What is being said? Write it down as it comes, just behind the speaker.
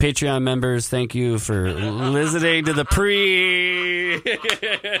Patreon members, thank you for listening to the pre.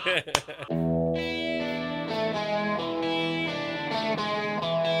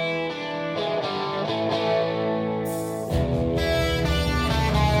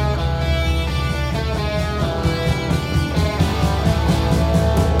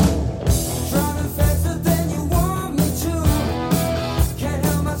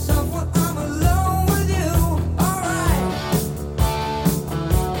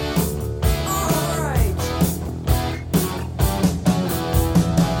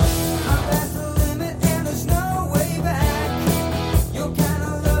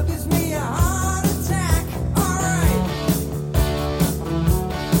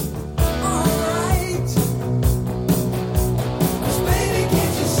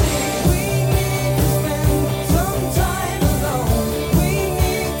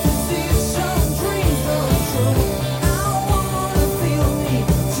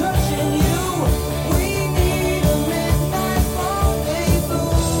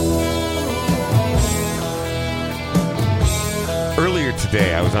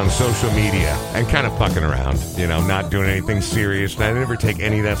 Today I was on social media and kind of fucking around, not doing anything serious, and I never take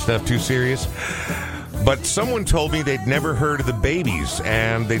any of that stuff too serious. But someone told me they'd never heard of the Babies,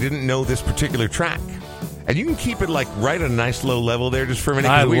 and they didn't know this particular track. And you can keep it right at a nice low level there just for a minute.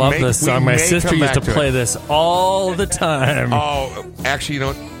 I love this song. My sister used to play this all the time. Oh, actually,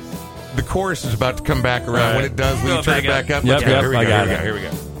 the chorus is about to come back around. Right. When it does, will you turn it back up? Yep, Here we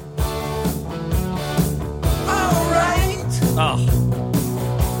go. All right. Oh.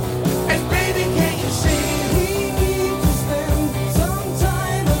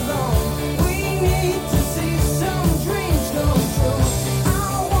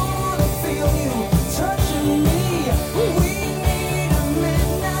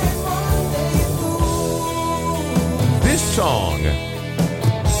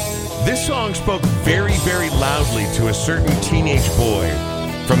 This song spoke very, very loudly to a certain teenage boy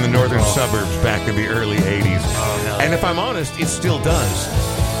from the northern suburbs back in the early 80s. Oh, and if I'm honest, it still does.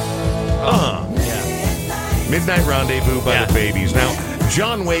 Midnight Rendezvous by the Babies. Now,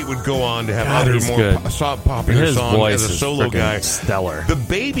 John Waite would go on to have other more popular songs as a solo guy. Stellar. The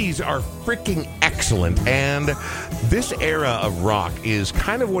Babies are freaking excellent, and this era of rock is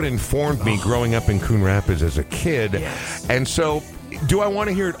kind of what informed me growing up in Coon Rapids as a kid. Yes. And so, do I want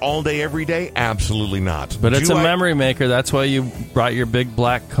to hear it all day, every day? Absolutely not. But it's a memory maker. That's why you brought your big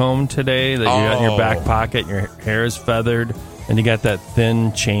black comb today that you got in your back pocket. Your hair is feathered. And you got that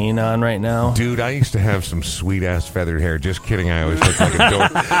thin chain on right now. Dude, I used to have some sweet-ass feathered hair. Just kidding. I always look like a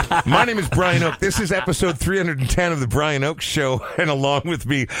dork. My name is Brian Oak. This is episode 310 of The Brian Oak Show. And along with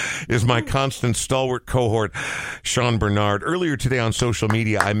me is my constant stalwart cohort, Sean Bernard. Earlier today on social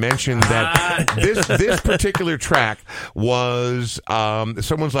media, I mentioned that this particular track was,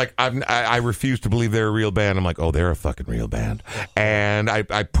 someone's like, I refuse to believe they're a real band. I'm like, oh, they're a fucking real band. And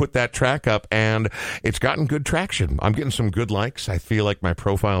I put that track up, and it's gotten good traction. I'm getting some good likes. I feel like my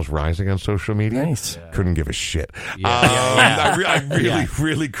profile's rising on social media. Nice. Couldn't give a shit. I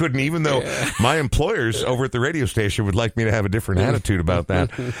really couldn't, even though my employers over at the radio station would like me to have a different attitude about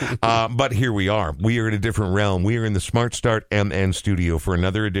that. But here we are. We are in a different realm. We are in the Smart Start MN studio for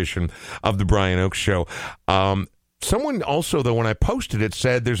another edition of The Brian Oak Show. Someone also, though, when I posted it,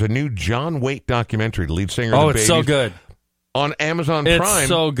 said there's a new John Waite documentary, the lead singer of the Babies. It's so good. On Amazon Prime. It's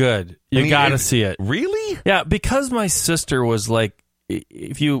so good. You got to see it. Really? Yeah, because my sister was like,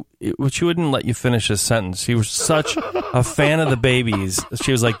 she wouldn't let you finish a sentence. She was such a fan of the Babies.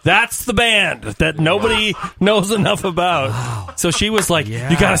 She was like, that's the band that nobody knows enough about. Wow. So she was like, you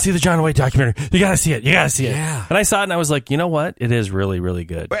got to see the John Waite documentary. You got to see it. You got to see it. Yeah. And I saw it and I was like, you know what? It is really, really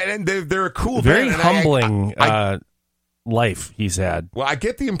good. And they're a cool Very band. humbling life he's had. Well, I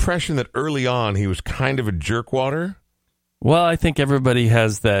get the impression that early on he was kind of a jerkwater. Well, I think everybody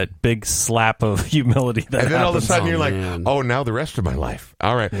has that big slap of humility that and then happens. all of a sudden you're like, oh, now the rest of my life.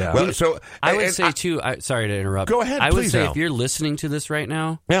 All right. Yeah. Well, so I would say, too, sorry to interrupt. Go ahead, I would please, say Al. if you're listening to this right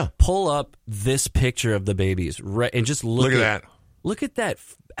now, yeah, pull up this picture of the Babies and just look at that. Look at that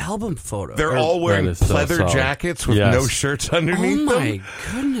album photo. They're all wearing leather jackets with no shirts underneath them. Oh, my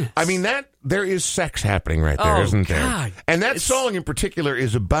goodness. I mean, there is sex happening right there, isn't there? God. And that song in particular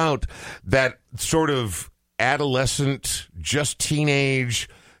is about that sort of adolescent, just teenage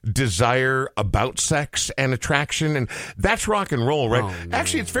desire about sex and attraction, and that's rock and roll, right?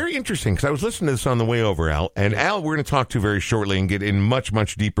 Actually, it's very interesting because I was listening to this on the way over, Al, and Al we're going to talk to very shortly and get in much,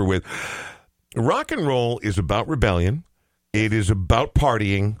 much deeper with. Rock and roll is about rebellion. It is about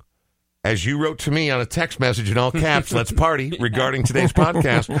partying. as you wrote to me on a text message in all caps, let's party, regarding today's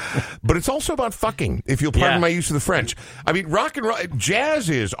podcast. But it's also about fucking, if you'll pardon my use of the French. I mean, rock and roll, jazz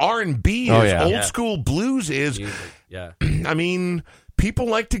is, R&B is, old school blues is. Yeah. I mean, people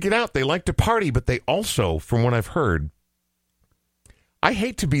like to get out. They like to party, but they also, from what I've heard, I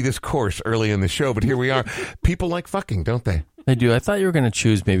hate to be this coarse early in the show, but here we are. People like fucking, don't they? They do. I thought you were going to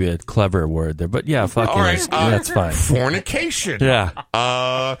choose maybe a clever word there, but yeah, fucking. All right, that's fine. Fornication. Yeah.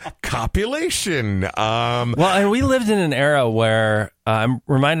 Copulation. Well, and we lived in an era where I'm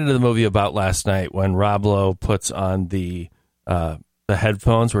reminded of the movie About Last Night when Rob Lowe puts on the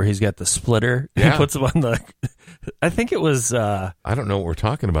headphones where he's got the splitter. Yeah. He puts them on the. I think it was. I don't know what we're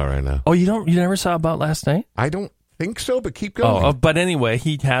talking about right now. Oh, you never saw About Last Night? I don't think so, but keep going. Oh, but anyway,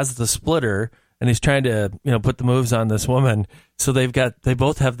 he has the splitter and he's trying to, put the moves on this woman. So they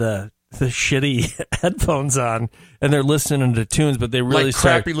both have the shitty headphones on and they're listening to tunes, but they really like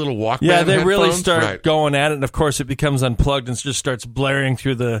start crappy little Walkman. Yeah, they really headphones? start Right. going at it, and of course it becomes unplugged and just starts blaring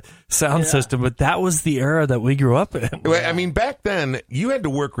through the sound system. But that was the era that we grew up in. Well, I mean, back then you had to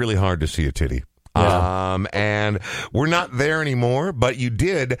work really hard to see a titty. Yeah. And we're not there anymore, but you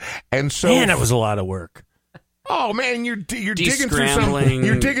did, and so Man, it was a lot of work. Oh man, you're digging through something. Descrambling.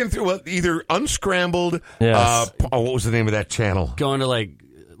 You're digging through either unscrambled. Yes. What was the name of that channel? Going to like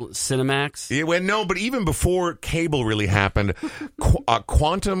Cinemax. Yeah, well, no, but even before cable really happened,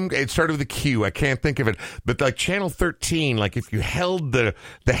 Quantum. It started with a Q. I can't think of it, but like Channel 13. Like if you held the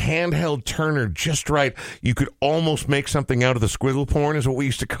handheld turner just right, you could almost make something out of the squiggle porn, is what we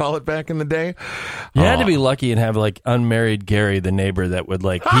used to call it back in the day. You had to be lucky and have like unmarried Gary, the neighbor, that would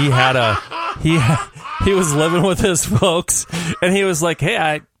like he was living with his folks, and he was like,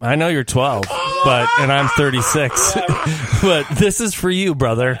 "Hey, I know you're 12, and I'm 36, but this is for you,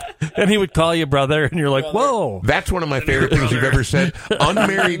 brother." And he would call you brother, and you're like, "Whoa!" That's one of my favorite things you've ever said.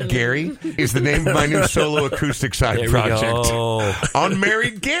 Unmarried Gary is the name of my new solo acoustic side There we project. go.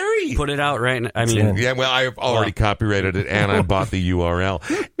 Unmarried Gary. Put it out right now. I mean, Yeah, well, I've already copyrighted it, and I bought the URL.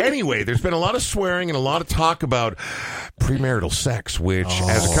 Anyway, there's been a lot of swearing and a lot of talk about premarital sex, which,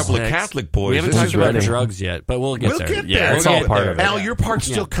 as a couple of sex. Catholic boys, we haven't this talked is about ready. drugs yet, but we'll get We'll there. get Yeah, there. it's all part of it. Al, your part's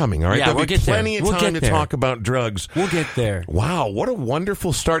still coming, all right? Yeah, There'll we'll be get there. plenty of We'll time get to there. talk about drugs. We'll get there. Wow, what a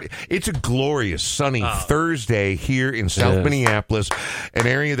wonderful start. It's a glorious, sunny Thursday here in South is. Minneapolis, an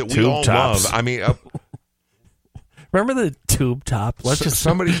area that we Tube all tops. love. I mean, Remember the tube top?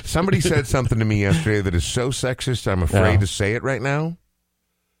 somebody said something to me yesterday that is so sexist, I'm afraid Yeah. to say it right now.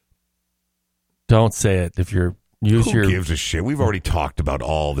 Don't say it if you're Who gives a shit? We've already talked about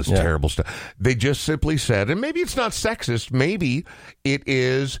all this Yeah. terrible stuff. They just simply said, and maybe it's not sexist, maybe it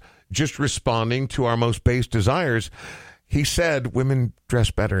is just responding to our most base desires. He said women dress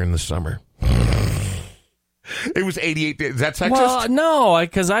better in the summer. It was 88 days. Is that sexist? Well, no,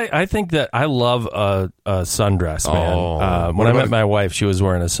 because I think that I love a sundress, man. Oh. When What I about met my wife, she was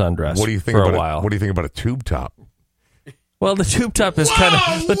wearing a sundress what do you think for about a while. What do you think about a tube top? Well, the tube top is kind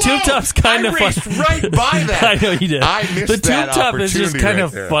of the tube top's kind of I raced fun. right by that. I know you did. I missed the tube that top is just opportunity kind right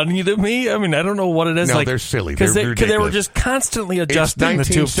of there. funny to me. I mean, I don't know what it is. No, like they're silly. because They're they were ridiculous. just constantly It's adjusting the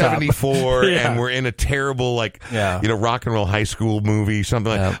tube top. 1974, Yeah. and we're in a terrible, rock and roll high school movie,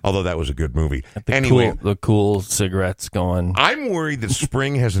 something like. Yeah. Although that was a good movie. The Anyway, the cool cigarettes going. I'm worried that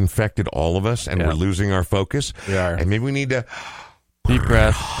spring has infected all of us, and Yeah. we're losing our focus. We are. And maybe we need to Deep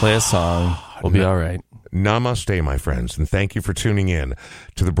breath, play a song. We'll be all right. namaste, my friends, and thank you for tuning in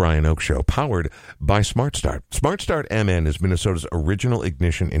to the Brian Oak Show, powered by Smart Start. Smart Start MN is Minnesota's original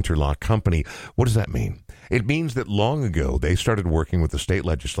ignition interlock company. What does that mean? It means that long ago they started working with the state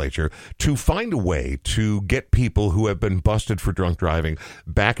legislature to find a way to get people who have been busted for drunk driving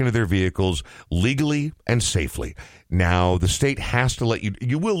back into their vehicles legally and safely. Now, the state has to let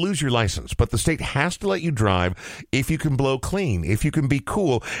you will lose your license, but the state has to let you drive if you can blow clean, if you can be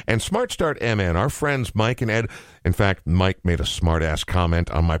cool. And Smart Start MN, our friends Mike and Ed, in fact, Mike made a smart-ass comment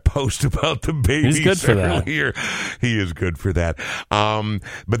on my post about the babies. He's good for that. Earlier. He is good for that.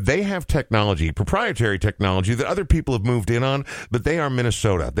 But they have technology, proprietary technology that other people have moved in on, but they are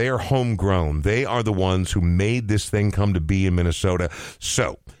Minnesota. They are homegrown. They are the ones who made this thing come to be in Minnesota.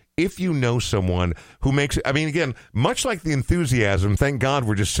 So, if you know someone who makes it, I mean, again, much like the enthusiasm, thank God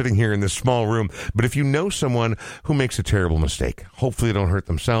we're just sitting here in this small room, but if you know someone who makes a terrible mistake, hopefully they don't hurt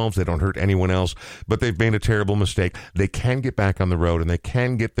themselves, they don't hurt anyone else, but they've made a terrible mistake, they can get back on the road and they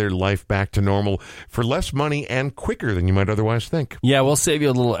can get their life back to normal for less money and quicker than you might otherwise think. Yeah, we'll save you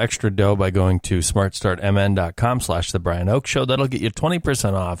a little extra dough by going to smartstartmn.com/The Brian Oak Show. That'll get you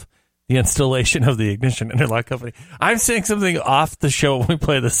 20% off the installation of the ignition interlock company. I'm saying something off the show when we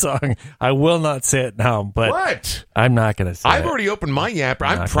play the song. I will not say it now, but What? I'm not going to say I've it. already opened my Yapper.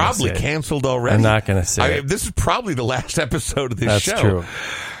 I'm I'm not gonna probably say it. canceled already. I'm not going to say it. This is probably the last episode of this That's show. true.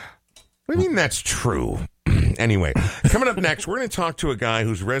 What do you mean that's true? Anyway, coming up next, we're going to talk to a guy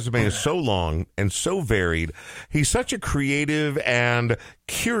whose resume is so long and so varied. He's such a creative and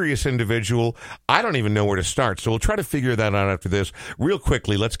curious individual. I don't even know where to start. So we'll try to figure that out after this. Real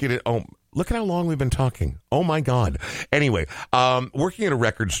quickly, let's get it. Oh, look at how long we've been talking. Oh, my God. Anyway, working at a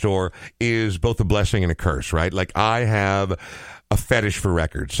record store is both a blessing and a curse, right? Like, I have a fetish for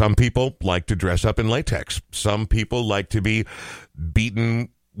records. Some people like to dress up in latex. Some people like to be beaten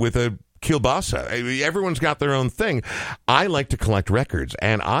with a kielbasa. Everyone's got their own thing. I like to collect records,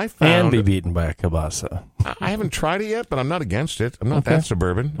 and I found... And be beaten by a kielbasa. I haven't tried it yet, but I'm not against it. I'm not that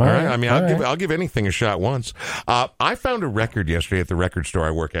suburban. All right. I mean, All right. I'll give anything a shot once. I found a record yesterday at the record store I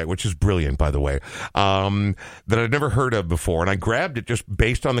work at, which is brilliant, by the way, that I'd never heard of before, and I grabbed it just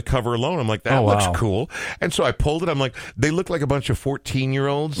based on the cover alone. I'm like, that looks cool. And so I pulled it. I'm like, they look like a bunch of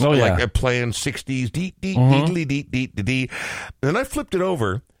 14-year-olds, like playing 60s, dee. And then I flipped it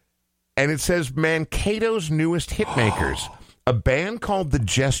over, and it says Mankato's newest hitmakers, a band called The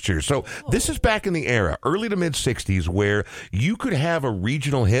Gestures. So this is back in the era, early to mid-'60s, where you could have a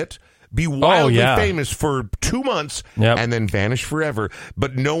regional hit, be wildly famous for 2 months, and then vanish forever.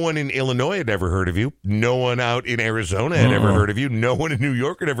 But no one in Illinois had ever heard of you. No one out in Arizona had ever heard of you. No one in New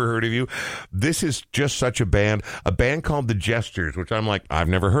York had ever heard of you. This is just such a band called The Gestures, which I'm like, I've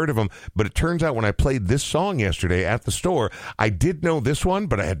never heard of them. But it turns out when I played this song yesterday at the store, I did know this one,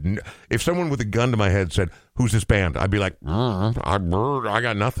 but I had if someone with a gun to my head said, who's this band? I'd be like, I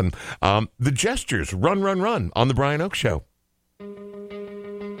got nothing. The Gestures, Run, Run, Run on The Brian Oak Show.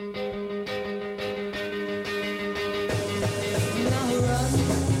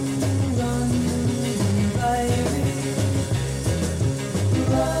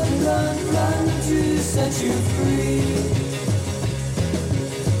 Set you free.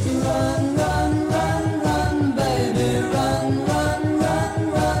 Run, run, run, run, baby. Run, run,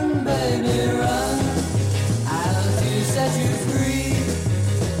 run, run, baby. Run. I'll to set you free.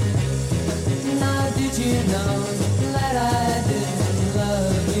 Now did you know that I didn't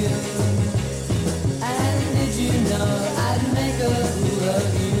love you? And did you know I'd make a fool of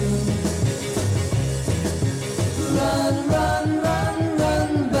you? Run, run, run,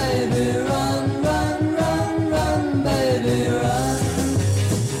 run, baby. Run.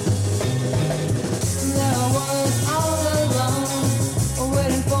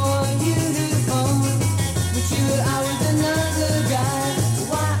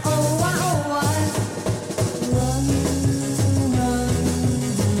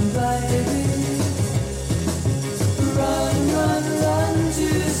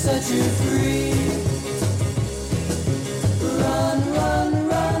 Set you free. Run, run,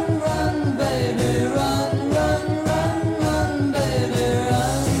 run, run, baby. Run, run, run, run, baby.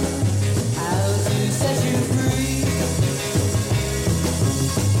 Run. I'll to set you free.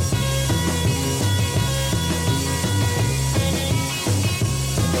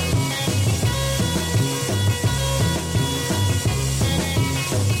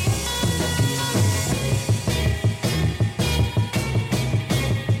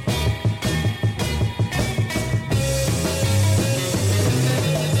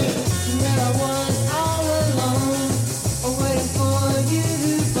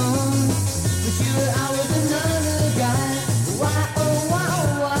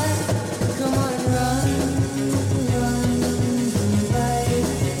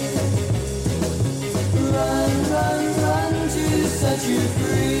 Set you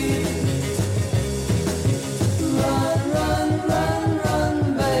free. Run, run, run,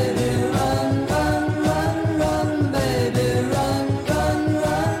 run, baby. Run, run, run, run, baby. Run, run,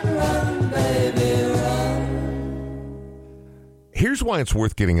 run, run, baby. Run. Here's why it's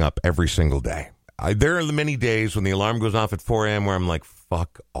worth getting up every single day. There are many days when the alarm goes off at 4 a.m. where I'm like,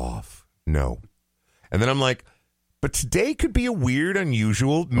 fuck off. No. And then I'm like, but today could be a weird,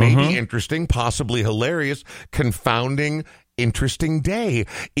 unusual, maybe interesting, possibly hilarious, confounding, interesting day.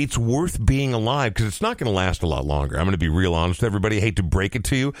 It's worth being alive because it's not going to last a lot longer. I'm going to be real honest with everybody. I hate to break it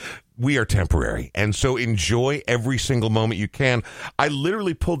to you. We are temporary. And so enjoy every single moment you can. I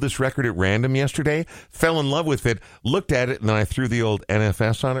literally pulled this record at random yesterday, fell in love with it, looked at it, and then I threw the old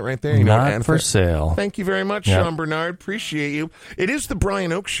NFS on it right there. You know, Not for sale. Thank you very much, Sean Bernard. Appreciate you. It is the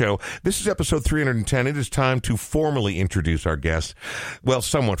Brian Oak Show. This is episode 310. It is time to formally introduce our guest. Well,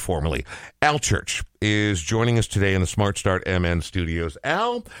 somewhat formally. Al Church is joining us today in the Smart Start MN studios.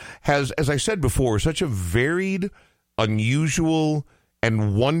 Al has, as I said before, such a varied, unusual,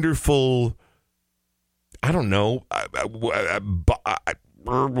 and wonderful. I don't know.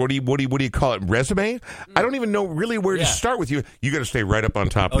 What do you call it? Resume? I don't even know really where to start with you. You got to stay right up on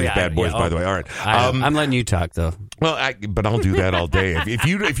top of these bad boys, by the way. All right, I'm letting you talk though. Well, but I'll do that all day.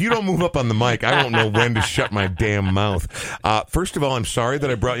 If you don't move up on the mic, I won't know when to shut my damn mouth. First of all, I'm sorry that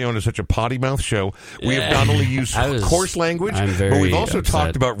I brought you onto such a potty mouth show. We have not only used coarse language, but we've also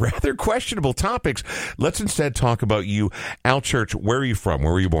talked about rather questionable topics. Let's instead talk about you, Al Church. Where are you from?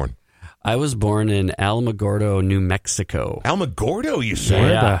 Where were you born? I was born in Alamogordo, New Mexico. Alamogordo, you say?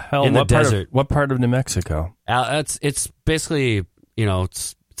 Where the hell? In the desert. What part of New Mexico? It's basically,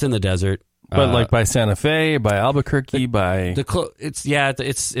 it's in the desert. But like by Santa Fe, by Albuquerque, by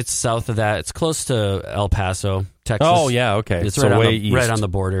it's south of that. It's close to El Paso, Texas. Oh yeah, okay. It's so right east. right on the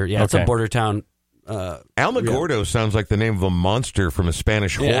border. Yeah, it's a border town. Alamogordo sounds like the name of a monster from a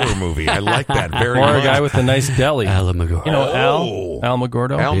Spanish horror movie. I like that very or much. a guy with a nice deli. Alamogordo. You know,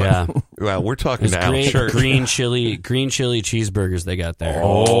 Alamogordo? Yeah. Well, we're talking It's to Al Church. green chili cheeseburgers they got there.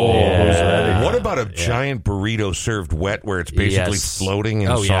 What about a giant burrito served wet where it's basically floating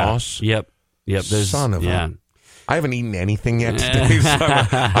in sauce? Yep. Son of a... I haven't eaten anything yet today, so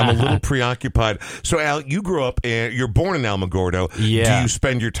I'm a little preoccupied. So, Al, you grew up, you're born in Alamogordo. Yeah. Do you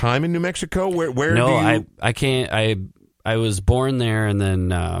spend your time in New Mexico? Where no, do you... I can't. I was born there, and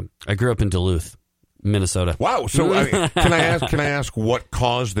then I grew up in Duluth, Minnesota. Wow. So, can I ask what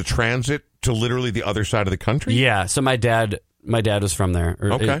caused the transit to literally the other side of the country? Yeah. So my dad was from there.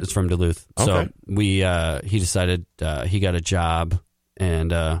 It's from Duluth. So he decided he got a job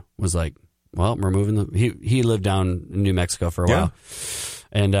and was like, well, we're moving. He lived down in New Mexico for a while.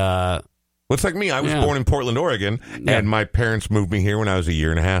 And it's like me. I was born in Portland, Oregon, and my parents moved me here when I was a year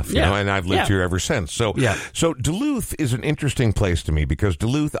and a half. You know, and I've lived here ever since. So, so Duluth is an interesting place to me because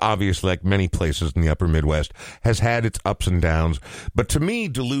Duluth, obviously, like many places in the upper Midwest, has had its ups and downs. But to me,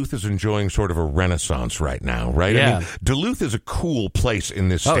 Duluth is enjoying sort of a renaissance right now, right? Yeah. I mean, Duluth is a cool place in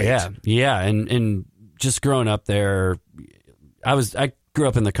this state. Yeah. And just growing up there, I grew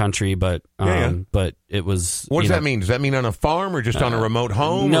up in the country, but it was. What does that mean? Does that mean on a farm or just on a remote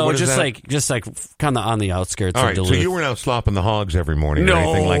home? No, just like kind of on the outskirts. All of right, Duluth. so you weren't out slopping the hogs every morning or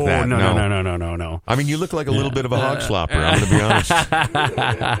anything like that. No. I mean, you look like a little bit of a hog slopper. I'm going to be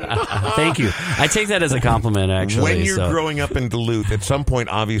honest. Thank you. I take that as a compliment. Actually, when you're growing up in Duluth, at some point,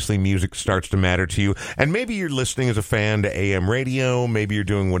 obviously, music starts to matter to you, and maybe you're listening as a fan to AM radio. Maybe you're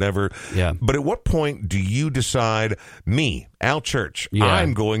doing whatever. Yeah. But at what point do you decide, me, Al Church,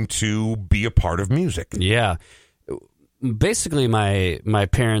 I'm going to be a part of music? Yeah. Basically, my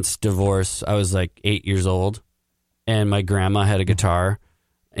parents' divorce, I was like 8 years old, and my grandma had a guitar,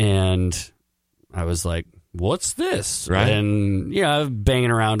 and I was like, what's this? Right. And,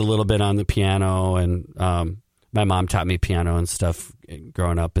 banging around a little bit on the piano, and my mom taught me piano and stuff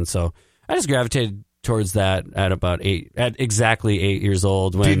growing up, and so I just gravitated towards that at exactly 8 years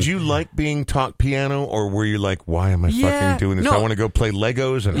old. Did you like being taught piano, or were you like, why am I fucking doing this? No. I want to go play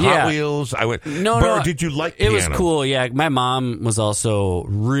Legos and Hot Wheels. Or did you like piano? It was cool, yeah. My mom was also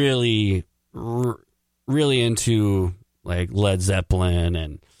really, really into like Led Zeppelin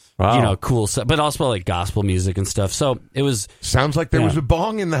and cool stuff, but also like gospel music and stuff. So it was... Sounds like there was a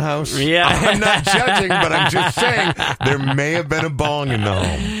bong in the house. Yeah. I'm not judging, but I'm just saying there may have been a bong in the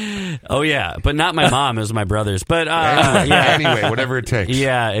home. Oh, yeah, but not my mom. It was my brother's. But anyway, whatever it takes.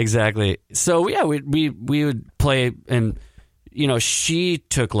 Yeah, exactly. So, yeah, we would play, and, she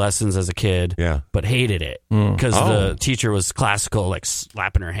took lessons as a kid, but hated it because the teacher was classical, like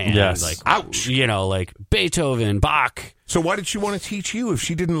slapping her hand, like, ouch, like Beethoven, Bach. So why did she want to teach you if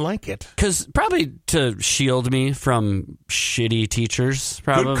she didn't like it? Because probably to shield me from shitty teachers,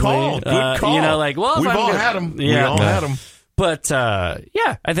 probably. Good call. Good call. We've all had them. Yeah. We all had them. But,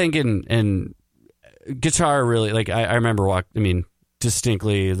 I think in guitar really, like, I remember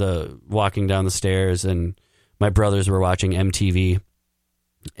distinctly walking down the stairs, and my brothers were watching MTV,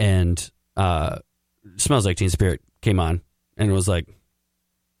 and Smells Like Teen Spirit came on, and it was like,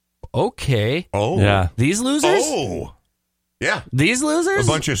 okay. Oh. Yeah. These losers? Oh. Yeah. These losers? A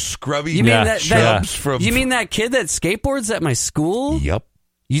bunch of scrubby you mean chubs from... You mean that kid that skateboards at my school? Yep.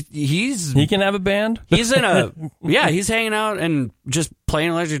 He can have a band? He's he's hanging out and just playing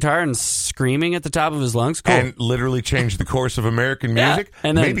electric guitar and screaming at the top of his lungs. Cool. And literally changed the course of American music.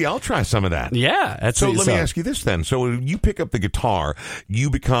 And then, maybe I'll try some of that. Yeah. So let me ask you this then. So you pick up the guitar, you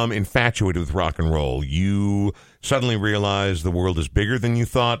become infatuated with rock and roll. You suddenly realize the world is bigger than you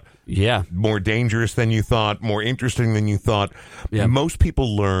thought. Yeah. More dangerous than you thought, more interesting than you thought. Yeah. Most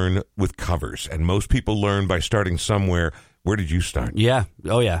people learn with covers, and most people learn by starting somewhere. Where did you start? Yeah.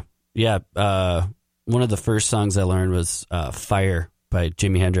 Oh, yeah. Yeah. One of the first songs I learned was Fire by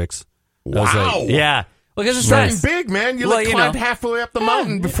Jimi Hendrix. I was Wow. like, yeah. Well, because it's Starting nice. big, man. You Well, like you climbed know. halfway up the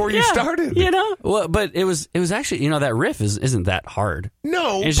mountain before you started. You know, well, but it was actually, that riff isn't that hard.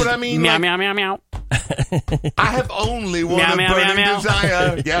 No, It's but just I mean, meow like, meow meow meow. I have only one Meow, of meow, burning meow, meow.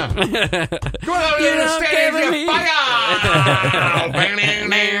 desire. Yeah. Go out You there and don't stand give your me- fire.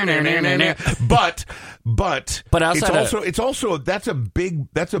 But outside it's also that's a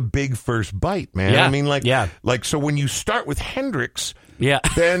big first bite, man. Yeah, I mean, yeah. like so when you start with Hendrix. Yeah.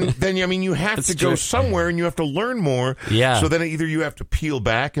 Then I mean you have That's to go true. somewhere and you have to learn more. Yeah. So then either you have to peel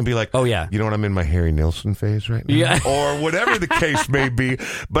back and be like, Oh, yeah. you know what, I'm in my Harry Nilsson phase right now, Yeah. or whatever the case may be.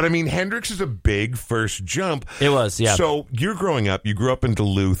 But I mean, Hendrix is a big first jump. It was, yeah. So you're growing up. You grew up in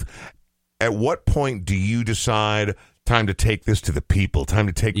Duluth. At what point do you decide time to take this to the people? Time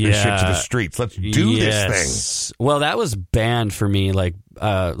to take this shit to the streets. Let's do this thing. Well, that was banned for me, like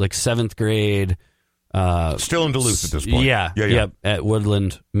 7th grade. Still in Duluth at this point. Yeah, at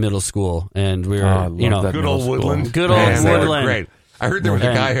Woodland Middle School, and we were, I love that Good old middle school. Woodland. Good old Man, they were Woodland. great. I heard there was a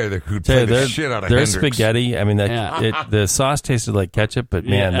guy here that could Tell play you, the their shit out of their Hendrix. spaghetti. I mean, the sauce tasted like ketchup, but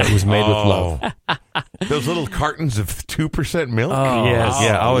man, that was made with love. Those little cartons of 2% milk. Oh, Yes.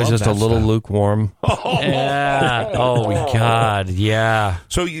 yeah, always love just a that little stuff. lukewarm. Yeah. Oh my God. Yeah.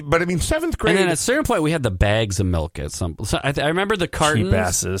 So, but I mean, 7th grade. And then at a certain point, we had the bags of milk at some. So I remember the cartons. Cheap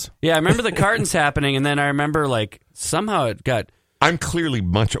asses. Yeah, I remember the cartons happening, and then I remember like somehow it got. I'm clearly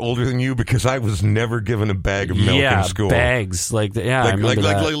much older than you because I was never given a bag of milk yeah, in school. bags like I Like remember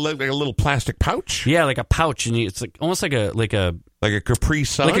that. like a little plastic pouch, Yeah, like a pouch, and it's like almost like a like a Capri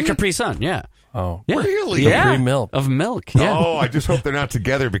Sun. like a Capri Sun. Yeah. Oh, Yeah. Really? Yeah. Capri milk. Of milk. Yeah. Oh, I just hope they're not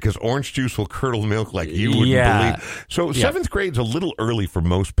together because orange juice will curdle milk like you wouldn't Yeah. believe. So 7th grade's a little early for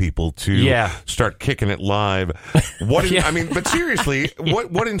most people to Yeah. start kicking it live. What? I mean, but seriously,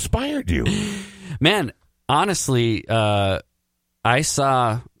 what inspired you? Man, honestly, I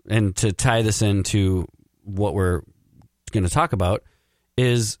saw, and to tie this into what we're going to talk about,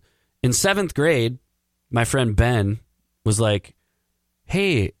 is in 7th grade, my friend Ben was like,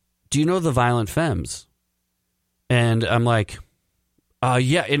 hey, do you know the Violent Femmes? And I'm like,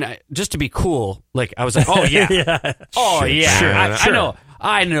 yeah. And just to be cool, like, I was like, oh, yeah. Oh, Shit, yeah. sure.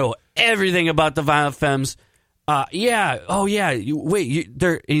 I know everything about the Violent Femmes. Yeah. Oh, yeah.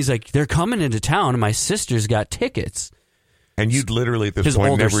 He's like, they're coming into town, and my sister's got tickets. And you'd literally at this His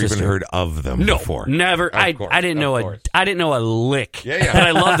point older never even sister. heard of them before. Never. Of I course, didn't know of course. I didn't know a lick. Yeah. But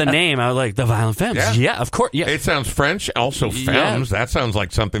I love the name. I was like, the Violent Femmes. Yeah. Yeah, of course. Yeah. It sounds French, also Yeah. femmes. That sounds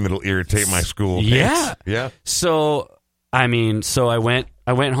like something that'll irritate my school. Yeah. mates. Yeah. So I went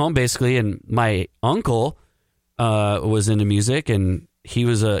home basically, and my uncle was into music, and he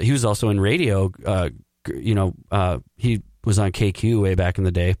was also in radio. He was on KQ way back in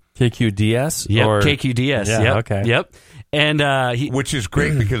the day. KQDS? Yep, Or, KQDS. Yeah, Yep. okay. Yep. And Which is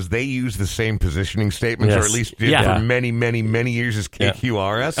great because they use the same positioning statements, Yes. or at least did Yeah. for many, many, many years as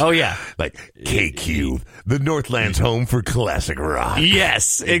KQRS. Oh, yeah. Like KQ, the Northland's home for classic rock.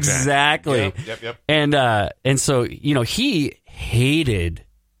 yes, exactly. Yep. And so he hated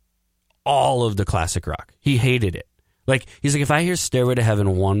all of the classic rock. He hated it. Like, he's like, if I hear Stairway to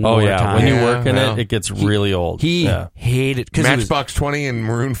Heaven one Oh, more yeah. time, When you Yeah, work in well, it gets really old. he Yeah. hated because Matchbox 20 and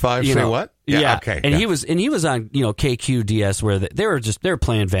Maroon 5 say what? Yeah, okay. And yeah. he was on KQDS where they were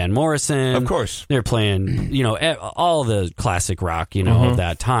playing Van Morrison, Of course. They're playing all the classic rock of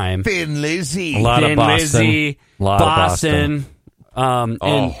that time. Thin Lizzy. A lot of Thin Boston. Lizzy, A lot of Boston.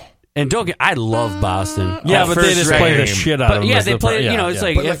 And don't get, I love Boston. Yeah, At but they first just grade. play the shit out of But them. yeah, as they the play. pro- It's yeah.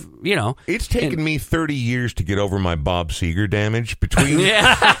 like But, if It's taken me 30 years to get over my Bob Seger damage.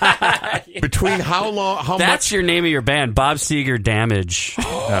 Between how That's much your name of your band, Bob Seger Damage.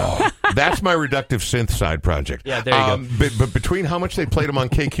 that's my reductive synth side project. Yeah, there you go. But between how much they played them on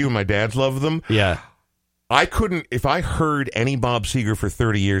KQ and my dad's love of them, Yeah. I couldn't, if I heard any Bob Seger for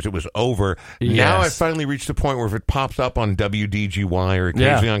 30 years, it was over. Yes. Now I've finally reached the point where if it pops up on WDGY or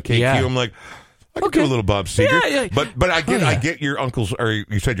occasionally on KQ, Yeah. I'm like, I could do a little Bob Seger. Yeah. But I get your uncle's, or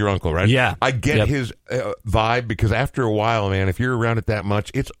you said your uncle, right? Yeah. I get Yep. his vibe because after a while, man, if you're around it that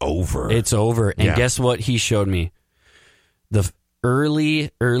much, it's over. It's over. And Yeah. guess what he showed me? The early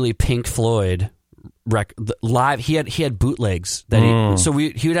Pink Floyd live. He had bootlegs that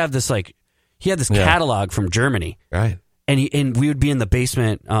he would have this he had this catalog from Germany, right. and we would be in the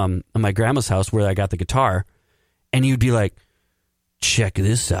basement of my grandma's house where I got the guitar, and he would be like, check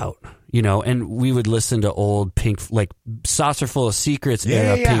this out. And we would listen to old Pink, like Saucer Full of Secrets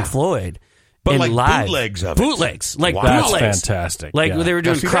era Pink Floyd. But and like live. bootlegs of it. Bootlegs. Like Wow. That's bootlegs. fantastic. Like yeah. they were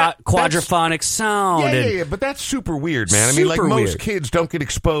doing see, that's- quadraphonic sound. Yeah, and but that's super weird, man. I mean, like Super most weird. kids don't get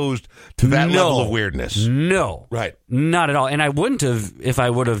exposed to that No. level of weirdness. No. Right. Not at all. And I wouldn't have if I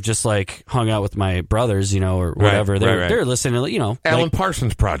would have just like hung out with my brothers, or whatever. right. They're listening to, Alan like-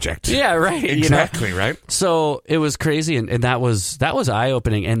 Parsons Project. yeah, right. Exactly, right? So it was crazy, and that was eye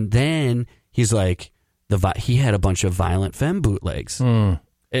opening. And then he's like, he had a bunch of Violent Femme bootlegs,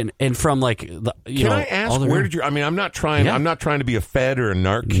 and from like Can I ask, where did you? I mean, I'm not trying to be a Fed or a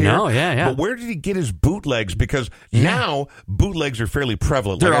narc here. No, yeah. But where did he get his bootlegs? Because now bootlegs are fairly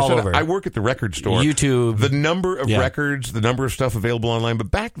prevalent. They're like I all said, over. I work at the record store. YouTube. The number of Yeah. records, the number of stuff available online.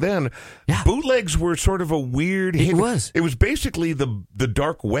 But back then, Yeah. bootlegs were sort of a weird. It was. It was basically the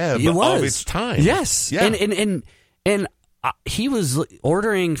dark web It was. of its time. Yes. Yeah. And he was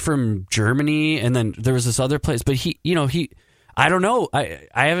ordering from Germany, and then there was this other place. But he I don't know. I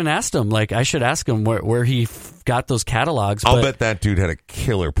haven't asked him. Like I should ask him where he got those catalogs. I'll but bet that dude had a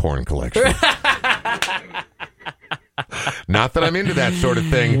killer porn collection. Not that I'm into that sort of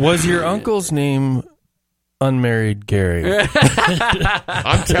thing. Was your uncle's name Unmarried Gary?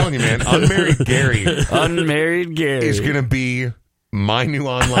 I'm telling you, man, Unmarried Gary Unmarried Gary is going to be my new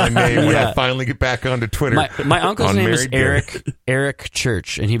online name when I Yeah. finally get back onto Twitter. My uncle's name is Unmarried Gary. Eric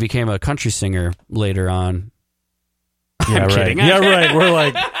Church, and he became a country singer later on. Yeah, I'm right. kidding. Yeah, right. We're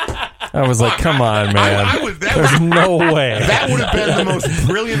like, I was like, come on, man. I was, that, There's no way. that would have been the most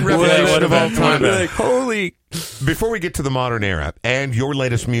brilliant revelation of all time. Holy! Before we get to the modern era and your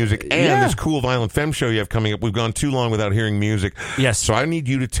latest music and Yeah. this cool Violent Femme show you have coming up, we've gone too long without hearing music. Yes. So I need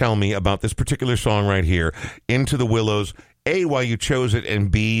you to tell me about this particular song right here, Into the Willows. A, why you chose it, and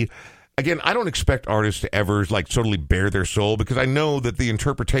B, again, I don't expect artists to ever like totally bare their soul because I know that the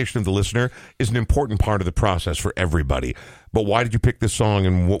interpretation of the listener is an important part of the process for everybody. But why did you pick this song,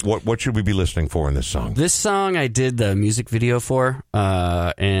 and what should we be listening for in this song? This song I did the music video for,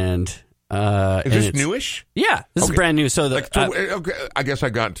 and Is and this it's- newish? Yeah, this is Okay. brand new. So Okay, I guess I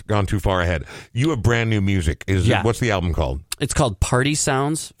gone too far ahead. You have brand new music. Yeah. What's the album called? it's called Party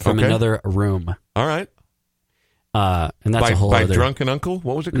Sounds from Okay. Another Room, All right. and that's a whole by other Drunken Uncle?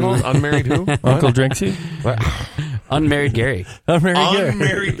 What was it called? Unmarried who? Uncle Drinksy? Unmarried Gary. Unmarried Gary.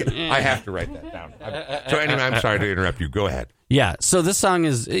 Unmarried. I have to write that down. So anyway, I'm sorry to interrupt you. Go ahead. Yeah, so this song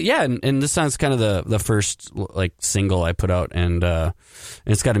is and this song's kind of the first like single I put out, and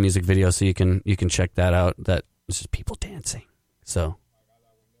it's got a music video, so you can check that out. That it's just people dancing. So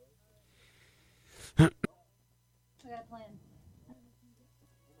I got a plan.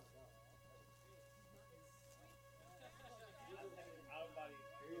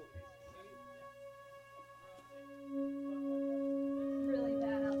 Really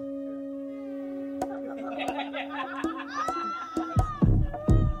bad.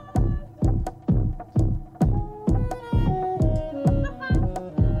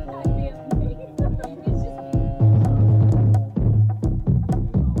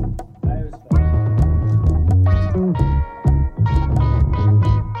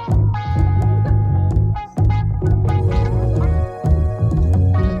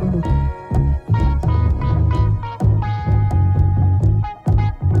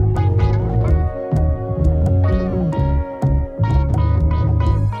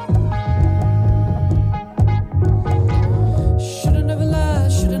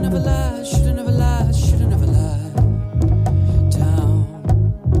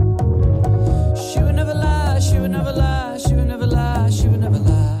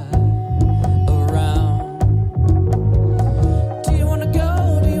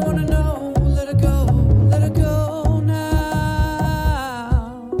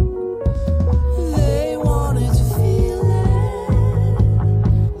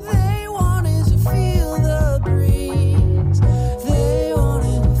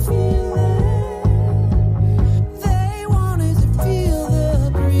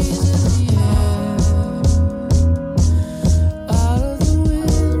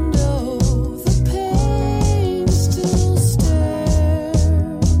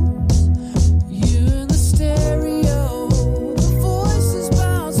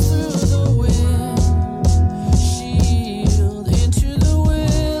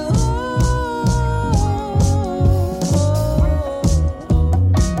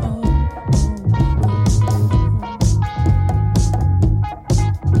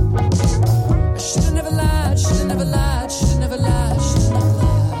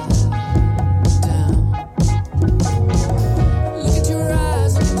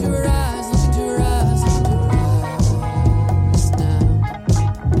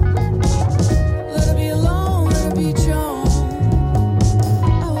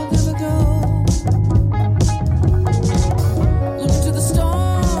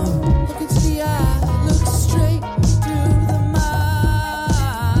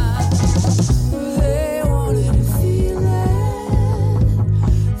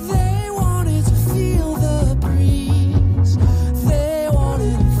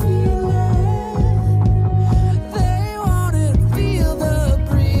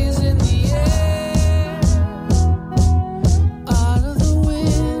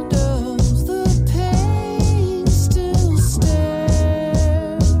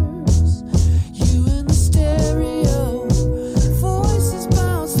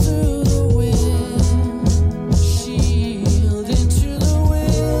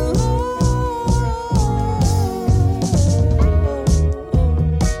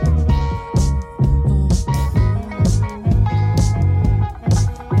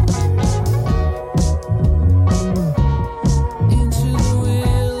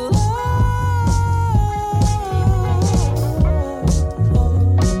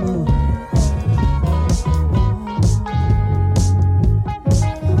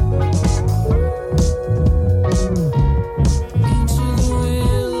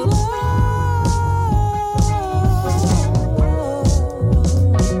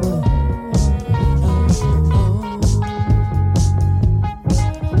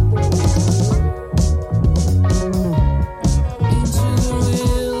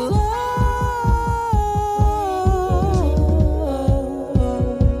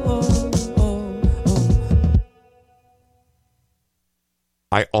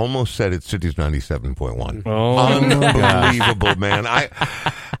 I almost said it's Cities 97.1. Oh, Unbelievable, man. I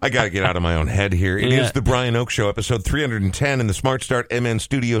got to get out of my own head here. It is the Brian Oak Show, episode 310 in the Smart Start MN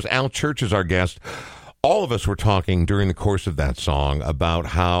studios. Al Church is our guest. All of us were talking during the course of that song about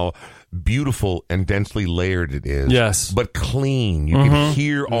how beautiful and densely layered it is. Yes. But clean. You can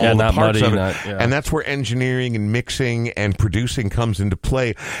hear all the not parts muddy, of it. And that's where engineering and mixing and producing comes into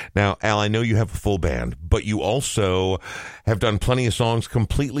play. Now, Al, I know you have a full band, but you also have done plenty of songs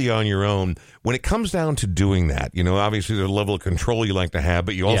completely on your own. When it comes down to doing that, you know, obviously there's a level of control you like to have,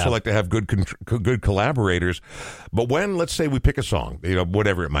 but you also like to have good collaborators. But when, let's say we pick a song, you know,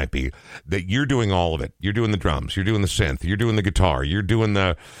 whatever it might be, that you're doing all of it. You're doing the drums, you're doing the synth, you're doing the guitar, you're doing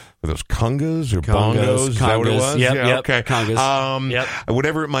the... Were those congas or bongos? Is that what it was? Yep, okay. Congas.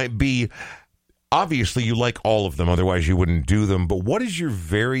 Whatever it might be, obviously you like all of them, otherwise you wouldn't do them. But what is your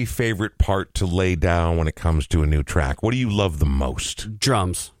very favorite part to lay down when it comes to a new track? What do you love the most?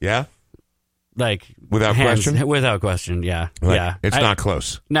 Drums. Yeah? Like Without question? Without question, yeah. Like, yeah. It's not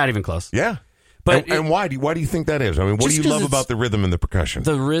close. Not even close. Yeah. But and why do you think that is? I mean, what do you love about the rhythm and the percussion?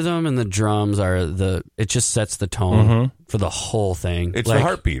 The rhythm and the drums it just sets the tone for the whole thing. It's the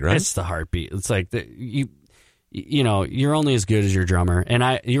heartbeat, right? It's the heartbeat. It's like you know, you're only as good as your drummer,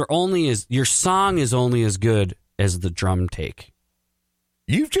 and your song is only as good as the drum take.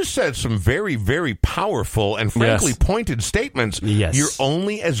 You've just said some very, very powerful and frankly pointed statements. Yes. You're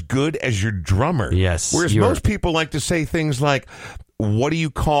only as good as your drummer. Yes. Whereas most people like to say things like, what do you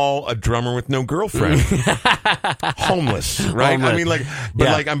call a drummer with no girlfriend? Homeless, right? Homeless. I mean,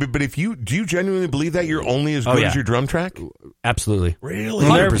 but do you genuinely believe that you're only as good as your drum track? Absolutely. Really?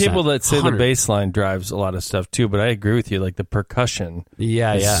 And there are 100%. people that say the 100%. bass line drives a lot of stuff too, but I agree with you. Like the percussion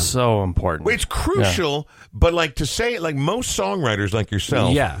is so important. It's crucial, but like to say it, like most songwriters like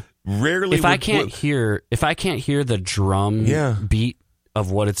yourself, rarely. If I can't hear the drum beat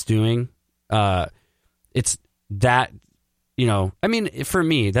of what it's doing, it's that. You know, I mean, for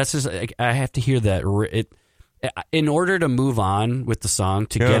me, that's just I have to hear that in order to move on with the song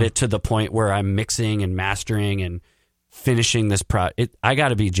to get it to the point where I'm mixing and mastering and finishing this I got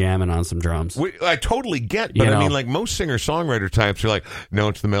to be jamming on some drums. I totally get, but I mean, like most singer-songwriter types are like, no,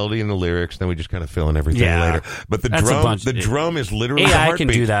 it's the melody and the lyrics, then we just kind of fill in everything later. But the drum is literally the AI heartbeat.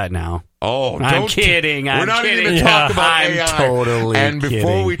 can do that now. Oh, I'm kidding. We're not kidding. even going to talk about I'm AI. totally And before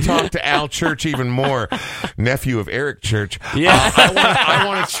kidding. we talk to Al Church even more, nephew of Eric Church, Yeah. I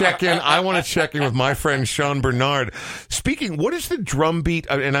want to check in. I want to check in with my friend Sean Bernard. Speaking, what is the drum beat?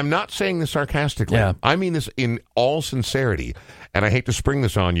 And I'm not saying this sarcastically. Yeah. I mean this in all sincerity. And I hate to spring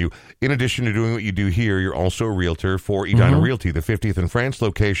this on you. In addition to doing what you do here, you're also a realtor for Edina Realty, the 50th and France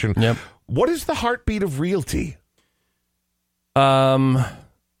location. Yep. What is the heartbeat of realty?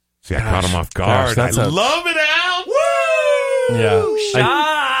 See, I caught him off guard. Gosh, I love it, Al. Woo! Yeah.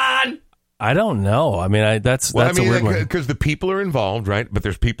 Sean! I don't know. I mean, that's a weird one. Because the people are involved, right? But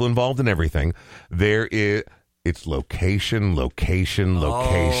there's people involved in everything. It's location.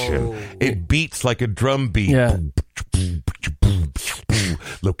 It beats like a drum beat. Yeah.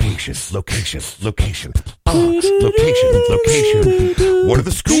 Location. Location. What are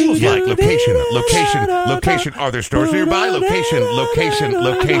the schools like? Location. Are there stores nearby? Location.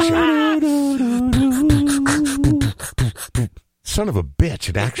 Son of a bitch,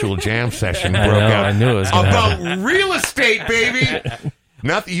 an actual jam session broke out. I knew it was going to happen. About real estate, baby.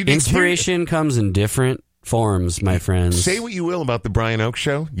 Not that you didn't Inspiration comes in different forms, my friends. Say what you will about the Brian Oak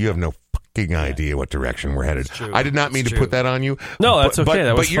Show. You have no fucking idea what direction we're headed. I did not mean to put that on you. No, that's okay.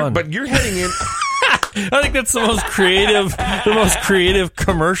 That was fun. But you're heading in. I think that's the most creative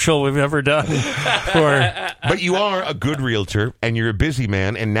commercial we've ever done. But you are a good realtor, and you're a busy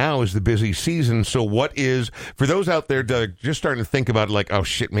man, and now is the busy season. So what is, for those out there just starting to think about it, like, oh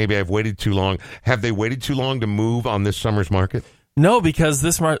shit, maybe I've waited too long. Have they waited too long to move on this summer's market? No, because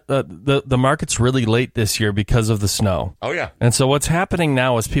the market's really late this year because of the snow. Oh, yeah. And so what's happening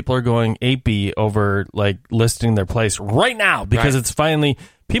now is people are going AP over like listing their place right now because it's finally...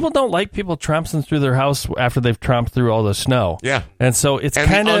 People don't like people tromping through their house after they've tromped through all the snow. Yeah. And so it's And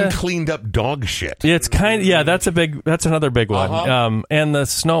kind the of... uncleaned up dog shit. It's kind of... Yeah, that's another big one. And the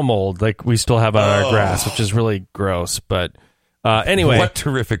snow mold, like we still have on our grass, which is really gross. But anyway... What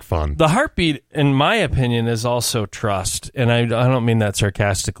terrific fun. The heartbeat, in my opinion, is also trust, and I don't mean that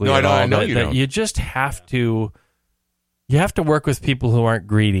sarcastically No, at all. I know you don't. You just have to, work with people who aren't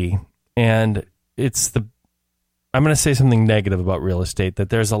greedy, and I'm going to say something negative about real estate, that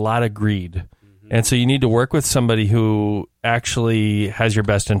there's a lot of greed, and so you need to work with somebody who actually has your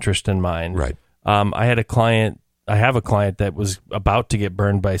best interest in mind. Right. I have a client that was about to get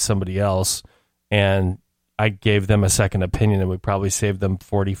burned by somebody else, and I gave them a second opinion and we probably saved them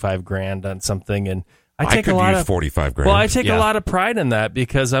 $45,000 on something. And I I take could a lot use of $45,000. Well, I take Yeah. a lot of pride in that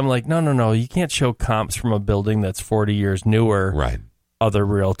because I'm like, no, you can't show comps from a building that's 40 years newer. Right. Other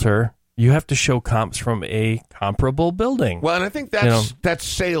realtor, you have to show comps from a comparable building. Well, and I think that's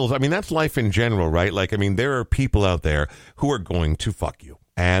sales. I mean, that's life in general, right? Like, I mean, there are people out there who are going to fuck you.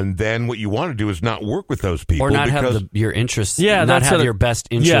 And then what you want to do is not work with those people. or not because, have your interests. Yeah, not that's have what it- your best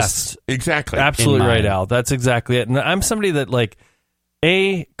interests. Exactly. Absolutely in right, mind. Al. That's exactly it. And I'm somebody that, like,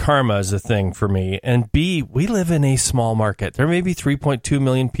 A, karma is a thing for me, and B, we live in a small market. There may be 3.2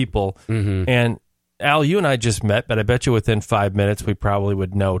 million people, and Al, you and I just met, but I bet you within 5 minutes we probably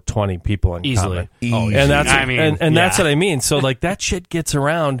would know 20 people in Easily. common. Easy. And that's I mean, and that's yeah. what I mean. So like that shit gets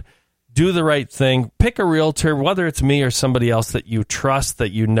around. Do the right thing. Pick a realtor, whether it's me or somebody else that you trust,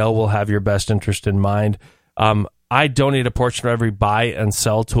 that you know will have your best interest in mind. I donate a portion of every buy and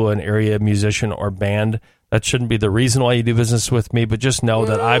sell to an area musician or band. That shouldn't be the reason why you do business with me, but just know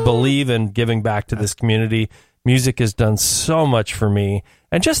that I believe in giving back to this community. Music has done so much for me.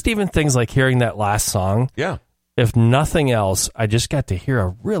 And just even things like hearing that last song. Yeah. If nothing else, I just got to hear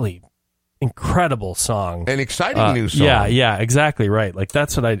a really incredible song. An exciting new song. Yeah, exactly right. Like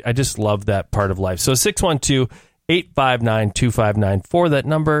that's what I just love that part of life. So 612-859-2594. That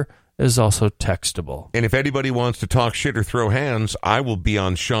number is also textable. And if anybody wants to talk shit or throw hands, I will be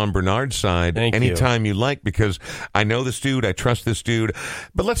on Sean Bernard's side Thank you. anytime you like, because I know this dude, I trust this dude.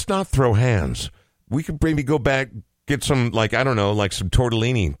 But let's not throw hands. We could maybe go back, get some, like, I don't know, like some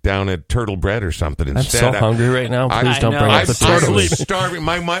tortellini down at Turtle Bread or something I'm instead. so hungry right now. Please don't know. bring up I'm the turtles. starving.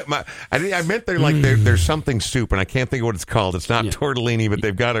 I meant they're like there's something soup, and I can't think of what it's called. It's not tortellini, but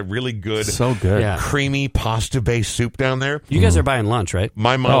they've got a really good, So good. Yeah. creamy pasta-based soup down there. You guys are buying lunch, right?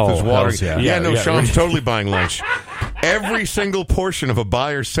 My mouth Oh, is watering. hells yeah. Yeah, no, Yeah, Sean's right. totally buying lunch. Every single portion of a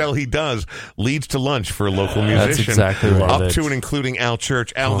buy or sell he does leads to lunch for a local musician. That's exactly right. Up to and including Al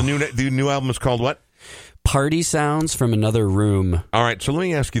Church. Al, the new album is called what? Party Sounds from Another Room. All right, so let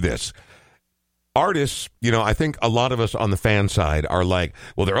me ask you this. Artists, I think a lot of us on the fan side are like,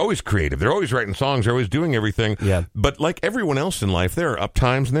 well, they're always creative. They're always writing songs. They're always doing everything. Yeah. But like everyone else in life, there are up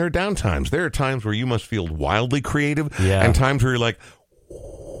times and there are down times. There are times where you must feel wildly creative Yeah. and times where you're like,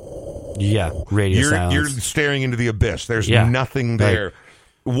 Yeah, radio sounds. you're staring into the abyss. There's Yeah. nothing there.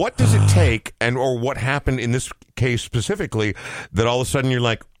 What does it take, or what happened in this case specifically, that all of a sudden you're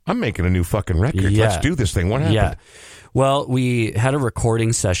like, I'm making a new fucking record. Yeah. Let's do this thing. What happened? Yeah. Well, we had a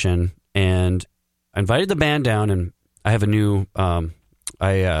recording session and I invited the band down, and I have a new.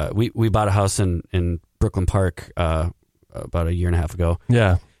 We bought a house in Brooklyn Park about a year and a half ago,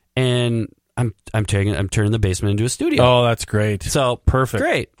 Yeah. and I'm turning the basement into a studio. Oh, that's great. So Perfect.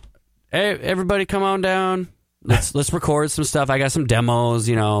 great. Hey, everybody, come on down. Let's record some stuff. I got some demos.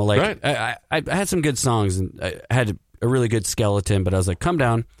 Right. I had some good songs, and I had a really good skeleton. But I was like, come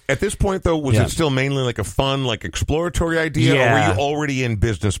down. At this point, though, was Yeah. it still mainly like a fun, like exploratory idea, or Yeah. were you already in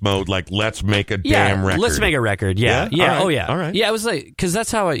business mode? Like, let's make a damn record. Let's make a record. Yeah. Yeah? All right. Oh, yeah. All right. Yeah, it was like, because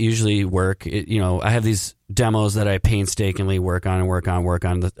that's how it usually work. I have these demos that I painstakingly work on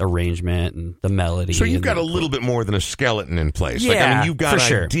the arrangement and the melody. So you've and got the- a little bit more than a skeleton in place. Like, I Yeah, mean, you've got for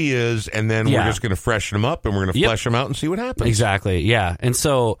sure. ideas, and then we're Yeah. just going to freshen them up, and we're going to Yep. flesh them out and see what happens. Exactly. Yeah. And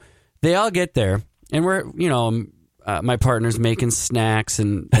so they all get there, and we're, my partner's making snacks,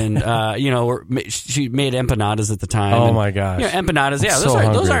 and she made empanadas at the time. Oh and, my gosh. empanadas. Yeah,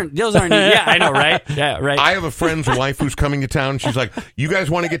 I'm those so aren't. Yeah, I know, right? Yeah, right. I have a friend's wife who's coming to town. She's like, you guys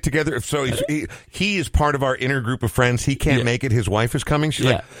want to get together? So he is part of our inner group of friends. He can't make it. His wife is coming. She's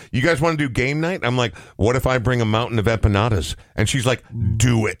like, you guys want to do game night? I'm like, what if I bring a mountain of empanadas? And she's like,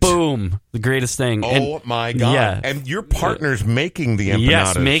 do it. Boom, the greatest thing. Oh, my God. Yeah. And your partner's making the empanadas.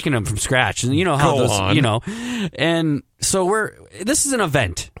 Yes, making them from scratch, and you know how Go those, on. and so this is an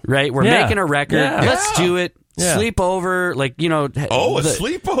event, right? We're Yeah. making a record. Yeah. Let's do it. Yeah. Sleep over, Oh, a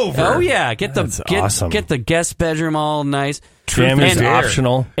sleepover. Oh yeah, get awesome. get the guest bedroom all nice. Jamming is And-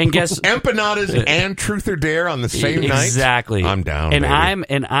 optional. And guess Empanadas and Truth or Dare on the same night? exactly. I'm down, And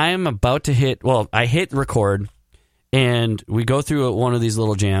baby. I'm about to hit. Well, I hit record, and we go through one of these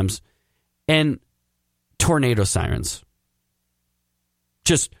little jams, and tornado sirens.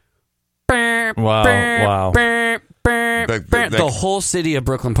 Just Wow. The whole city of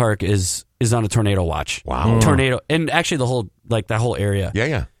Brooklyn Park is on a tornado watch. Wow. Tornado, and actually that whole area.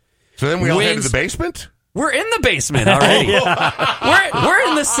 Yeah. So then we all head to Winds- the basement? We're in the basement already. We're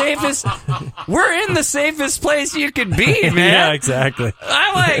in the safest. We're in the safest place you could be, man. Yeah, exactly.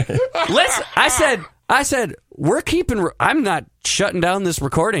 I'm like, I said, I'm not shutting down this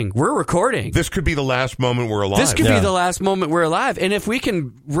recording. We're recording. This could be the last moment we're alive. This could be the last moment we're alive. And if we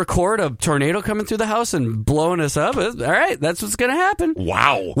can record a tornado coming through the house and blowing us up, all right, that's what's going to happen.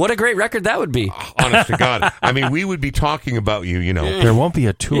 Wow. What a great record that would be. Honest to God. I mean, we would be talking about you know. There won't be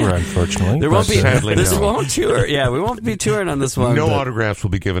a tour, unfortunately. There won't be. Sadly, This no. won't tour. Yeah, we won't be touring on this one. No but autographs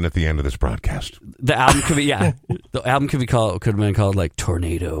will be given at the end of this broadcast. The album could be, the album could have been called like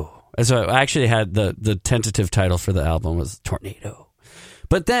Tornado. And so I actually had the tentative title for the album was Tornado.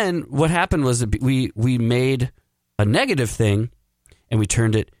 But then what happened was that we made a negative thing and we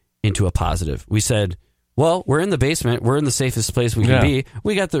turned it into a positive. We said, well, we're in the basement. We're in the safest place we can be.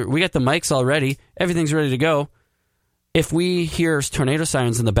 We got the mics already. Everything's ready to go. If we hear tornado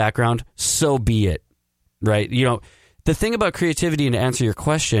sirens in the background, so be it. Right? You know, the thing about creativity, and to answer your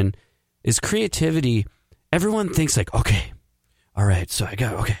question, is creativity, everyone thinks like, okay, all right, so I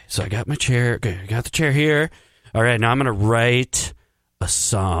got my chair. Okay, I got the chair here. All right, now I'm going to write a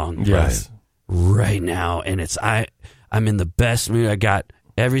song right now. And I'm in the best mood. I got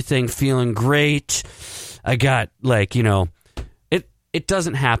everything feeling great. I got it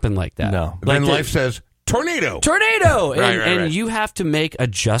doesn't happen like that. No. Then life says, tornado. And you have to make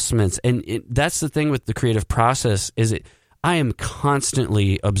adjustments. And that's the thing with the creative process is I am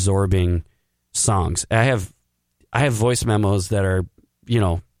constantly absorbing songs. I have voice memos that are,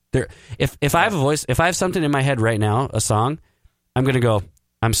 there. If I have something in my head right now, a song, I'm going to go,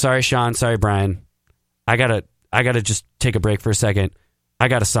 I'm sorry, Sean. Sorry, Brian. I gotta just take a break for a second. I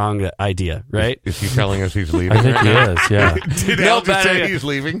got a song idea, right? Is he telling us he's leaving? I think he is, yeah. Did Al just say he's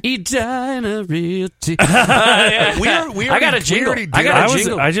leaving? He died a real I got a jingle.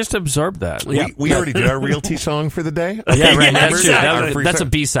 I just absorbed that. We already did our realty song for the day. Yeah, right. That's true. That's a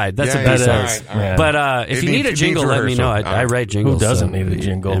B-side. That's a Yeah, B-side. all right. But if you need a jingle, let me know. I write jingles. Who doesn't need a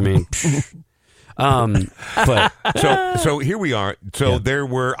jingle? I mean, but so here we are. So there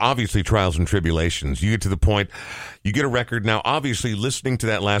were obviously trials and tribulations. You get to the point, you get a record. Now, obviously, listening to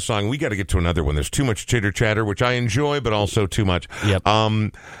that last song, we got to get to another one. There's too much chitter chatter, which I enjoy, but also too much. Yep.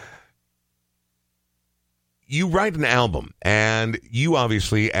 You write an album, and you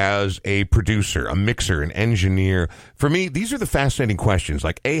obviously, as a producer, a mixer, an engineer, for me, these are the fascinating questions.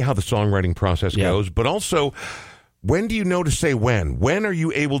 Like, A, how the songwriting process goes, but also, when do you know to say when? When are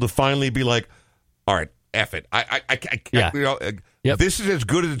you able to finally be like, all right, F it. This is as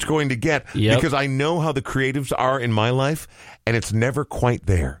good as it's going to get because I know how the creatives are in my life, and it's never quite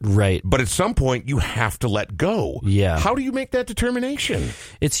there. Right. But at some point, you have to let go. Yeah. How do you make that determination?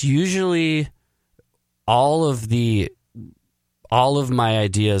 It's usually all of my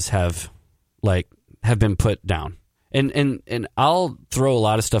ideas have been put down, and I'll throw a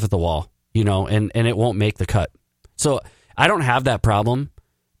lot of stuff at the wall, and it won't make the cut. So I don't have that problem.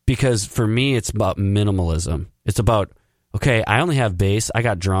 Because for me, it's about minimalism. It's about, okay, I only have bass. I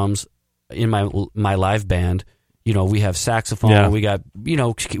got drums in my live band. We have saxophone. Yeah. We got, we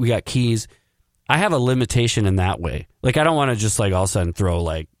got keys. I have a limitation in that way. Like, I don't want to just all of a sudden throw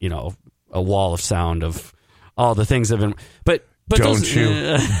a wall of sound of all the things that have been, but don't you,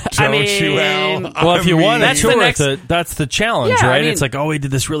 Al? Well, if you want to tour, that's the challenge, right? It's like, we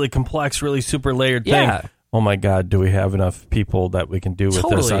did this really complex, really super layered thing. Oh my God! Do we have enough people that we can do with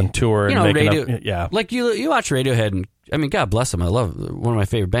this on tour? And make like you watch Radiohead, and I mean, God bless them. I love one of my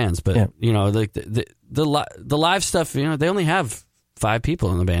favorite bands, but like the live stuff. They only have 5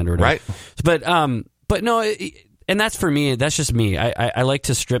 people in the band or whatever. Right. But no, and that's for me. That's just me. I like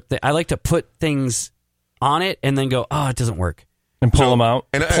to strip. I like to put things on it and then go, it doesn't work, and pull them out.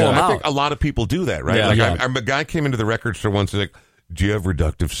 And I think a lot of people do that, right? A guy came into the record store once and like, do you have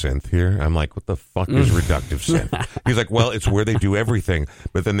reductive synth here? I'm like, what the fuck is reductive synth? He's like, well, it's where they do everything,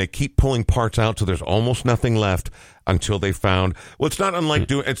 but then they keep pulling parts out till there's almost nothing left until they found. Well, it's not unlike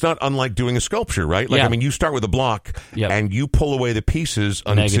doing a sculpture, right? Like, I mean, you start with a block and you pull away the pieces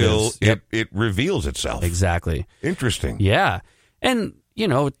until it reveals itself. Exactly. Interesting. Yeah, and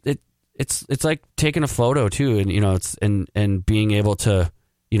it's like taking a photo too, and it's and being able to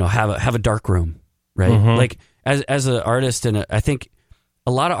have a dark room, right? Mm-hmm. Like. As an artist, and I think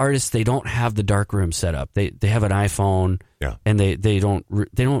a lot of artists, they don't have the darkroom set up. They have an iPhone, and they don't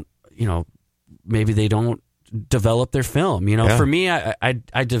maybe they don't develop their film. For me,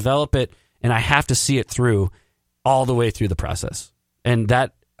 I develop it, and I have to see it through all the way through the process, and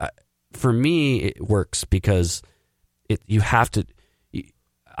that for me it works because you have to.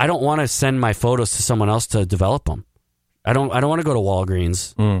 I don't want to send my photos to someone else to develop them. I don't want to go to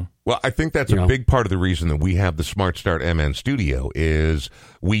Walgreens. Well, I think that's You a know. big part of the reason that we have the Smart Start MN studio is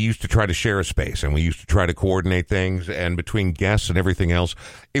we used to try to share a space and we used to try to coordinate things, and between guests and everything else,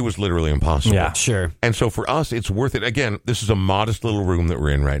 it was literally impossible. Yeah. Sure. And so for us, it's worth it. Again, this is a modest little room that we're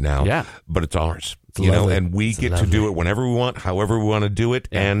in right now. Yeah. But it's ours. It's you know, lovely. and we It's get to lovely. do it whenever we want, however we want to do it.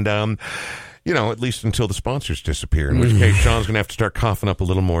 Yeah. And, you know, at least until the sponsors disappear, in which case Sean's going to have to start coughing up a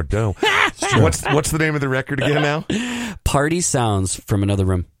little more dough. What's the name of the record again now? Party Sounds from Another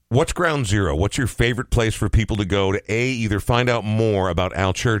Room. What's Ground Zero? What's your favorite place for people to go to either find out more about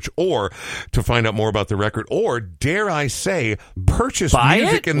Al Church or to find out more about the record, or dare I say, purchase Buy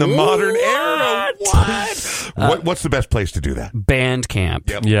music it? in the modern era? What? What's the best place to do that? Bandcamp.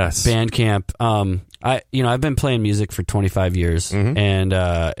 Yep. Yes. Bandcamp. I've been playing music for 25 years, and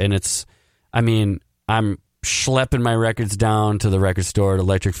it's, I'm schlepping my records down to the record store, to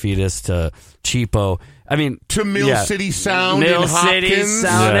Electric Fetus, to Cheapo. I mean, To Mill City Sound Mill in City Hopkins.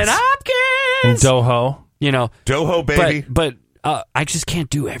 Sound Yes. in Hopkins. And Doho. You know, Doho, baby. but I just can't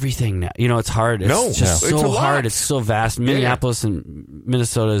do everything now. You know, it's hard. It's No. just Yeah. so It's a lot. hard. It's so vast. Minneapolis and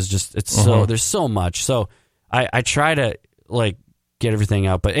Minnesota is just, it's so, there's so much. So I try to like get everything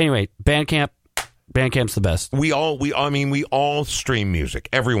out. But anyway, Bandcamp's the best. We all stream music,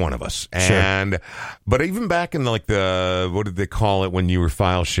 every one of us. Sure. And but even back in like the what did they call it when you were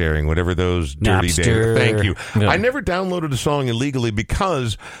file sharing, whatever those dirty days. Napster. Thank you. Yeah. I never downloaded a song illegally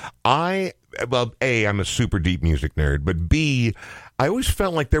because A, I'm a super deep music nerd, but B, I always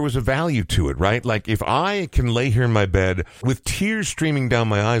felt like there was a value to it, right? Like if I can lay here in my bed with tears streaming down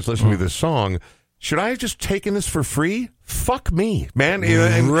my eyes listening to this song, should I have just taken this for free? Fuck me, man.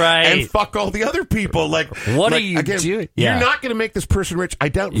 Right. And fuck all the other people. Like, What are like, you again, doing? You're Yeah. not going to make this person rich. I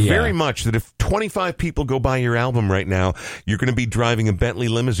doubt Yeah. very much that if 25 people go buy your album right now, you're going to be driving a Bentley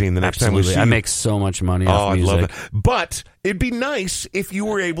limousine the next time we Absolutely. see I you. make so much money Oh, off I'd music. love that. But it'd be nice if you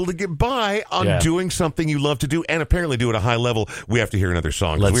were able to get by on Yeah. doing something you love to do, and apparently do it at a high level. We have to hear another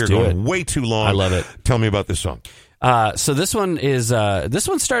song. 'cause Let's we are do going it. way too long. I love it. Tell me about this song. So this one is this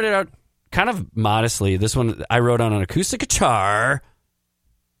one started out kind of modestly. This one I wrote on an acoustic guitar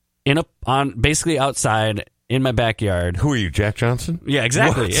on basically outside in my backyard. Who are you, Jack Johnson? Yeah,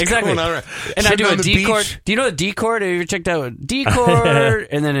 exactly, What's exactly. going on right- And I Sitting do on a the D chord. beach? Do you know the D chord? Have you ever checked out a D chord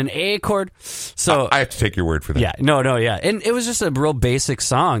and then an A chord? So I have to take your word for that. yeah, no, yeah, and it was just a real basic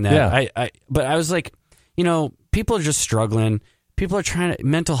song that Yeah. but I was like, you know, people are just struggling. People are trying to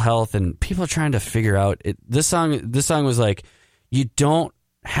mental health, and people are trying to figure out it. This song was like, you don't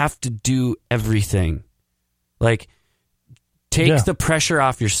have to do everything. Like, take the pressure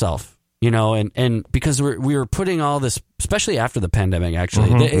off yourself, you know, and because we were putting all this, especially after the pandemic.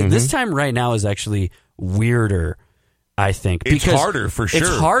 Actually, this time right now is actually weirder. I think It's because harder for sure.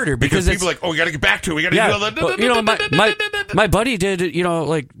 It's harder because people are like, oh, we got to get back to it. We got to do all that. well, you know, my buddy did, you know,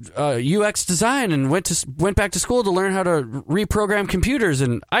 like UX design and went back to school to learn how to reprogram computers,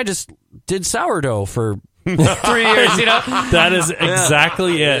 and I just did sourdough for 3 years. You know, That is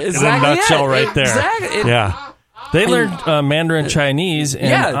exactly it Exactly in a nutshell it. right there. Exactly. Yeah. They learned Mandarin Chinese,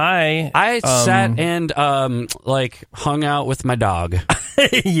 and I sat and like hung out with my dog.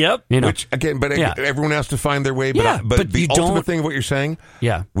 yep. You know, Which again, but Yeah. everyone has to find their way. But, Yeah, but but the you ultimate don't- thing of what you're saying,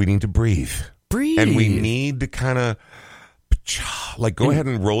 yeah, we need to breathe. breathe, And we need to kind of like go ahead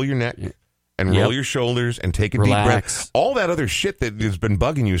and roll your neck and roll Yep. your shoulders and take a deep Relax. breath. All that other shit that has been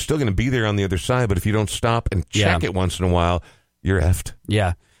bugging you is still going to be there on the other side. But if you don't stop and check Yeah. it once in a while, you're effed.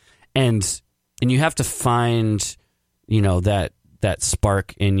 Yeah, and you have to find, you know, that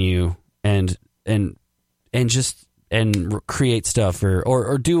spark in you, and create stuff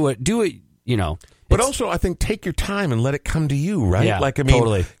or do it, you know. But It's- also, I think take your time and let it come to you, right? Yeah, like, I mean,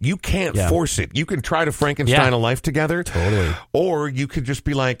 totally. you can't Yeah. force it. You can try to Frankenstein Yeah. a life together. Totally. Or you could just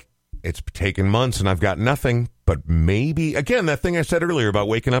be like, it's taken months and I've got nothing, but maybe, again, that thing I said earlier about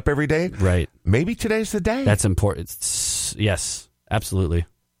waking up every day, Right. maybe today's the day. That's important. Yes, absolutely.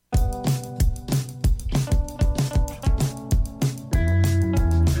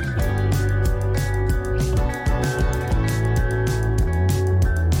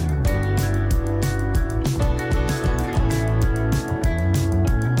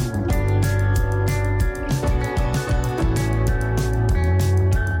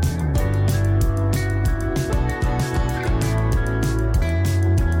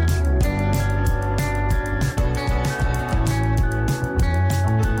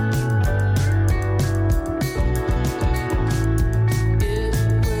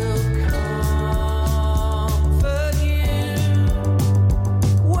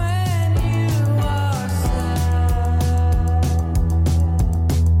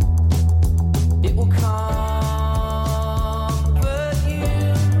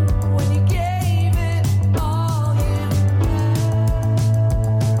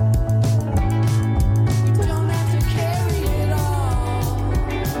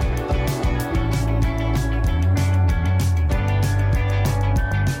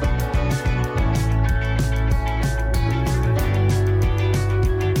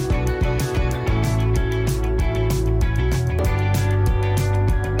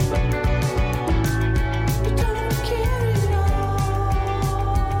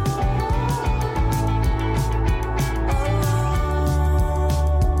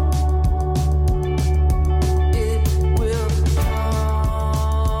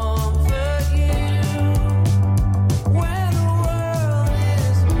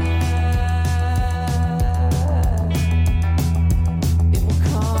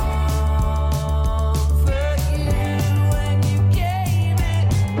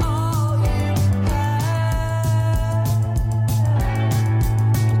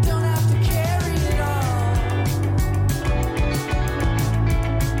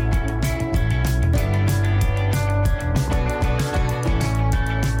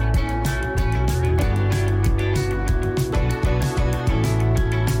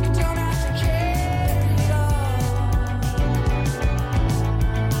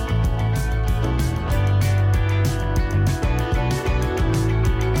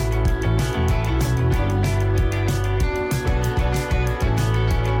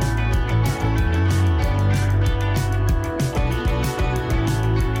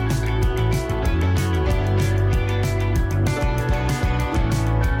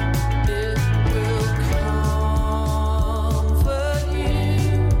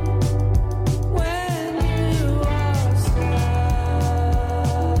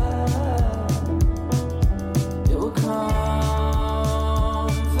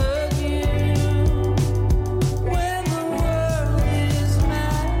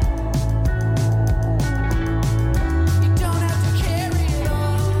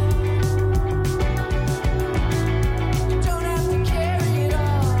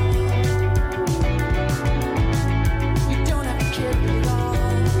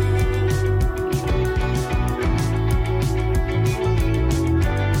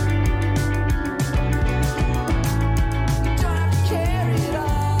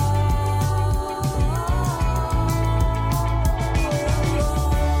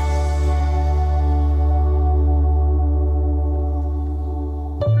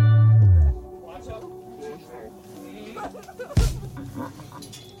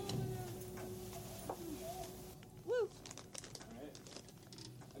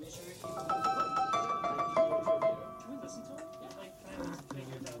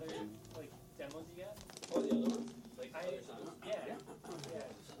 get? Oh, the other one? Like other songs? Yeah.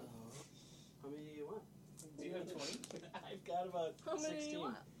 How many do you want? Do you have 20? I've got about 16. How many do you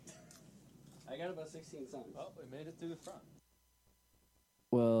want? I got about 16 songs. Oh, we made it through the front.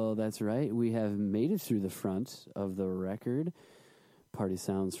 Well, that's right. We have made it through the front of the record. Party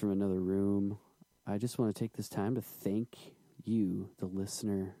Sounds from Another Room. I just want to take this time to thank you, the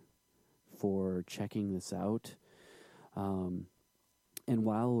listener, for checking this out. And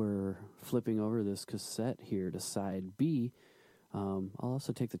while we're flipping over this cassette here to side B, I'll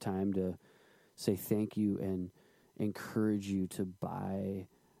also take the time to say thank you and encourage you to buy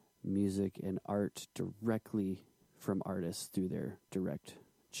music and art directly from artists through their direct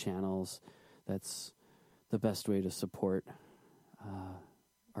channels. That's the best way to support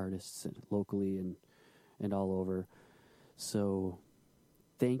artists locally and all over. So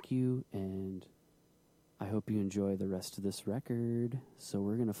thank you, and I hope you enjoy the rest of this record. So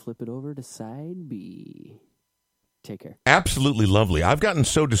we're going to flip it over to side B. Take care. Absolutely lovely. I've gotten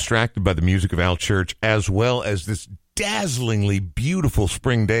so distracted by the music of Al Church, as well as this dazzlingly beautiful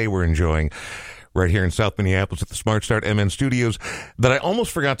spring day we're enjoying right here in South Minneapolis at the Smart Start MN Studios, that I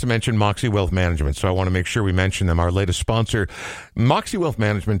almost forgot to mention Moxie Wealth Management. So I want to make sure we mention them. Our latest sponsor, Moxie Wealth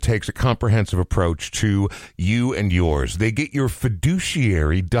Management, takes a comprehensive approach to you and yours. They get your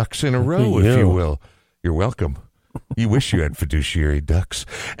fiduciary ducks in a row, if you will. You're welcome. You wish you had fiduciary ducks.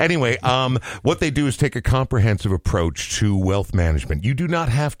 Anyway, what they do is take a comprehensive approach to wealth management. You do not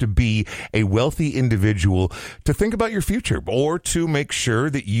have to be a wealthy individual to think about your future or to make sure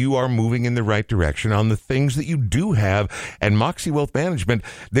that you are moving in the right direction on the things that you do have. And Moxie Wealth Management,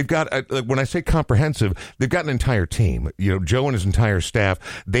 they've got, when I say comprehensive, they've got an entire team. You know, Joe and his entire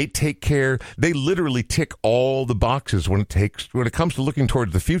staff, they take care, they literally tick all the boxes when it comes to looking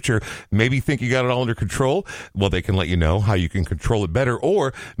towards the future. Maybe you think you got it all under control. Well, they can let you know how you can control it better,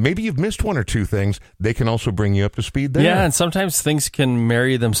 or maybe you've missed one or two things. They can also bring you up to speed there. Yeah, and sometimes things can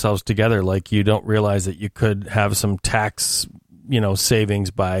marry themselves together. Like you don't realize that you could have some tax, savings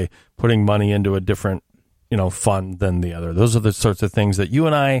by putting money into a different, fund than the other. Those are the sorts of things that you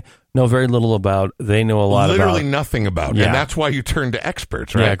and I know very little about. They know a lot about. Literally nothing about. Yeah. And that's why you turn to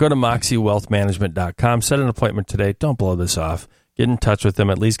experts, right? Yeah, go to MoxieWealthManagement.com. Set an appointment today. Don't blow this off. Get in touch with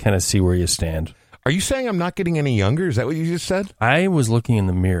them. At least kind of see where you stand. Are you saying I'm not getting any younger? Is that what you just said? I was looking in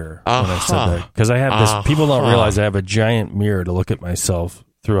the mirror when I said that. Because I have this, people don't realize I have a giant mirror to look at myself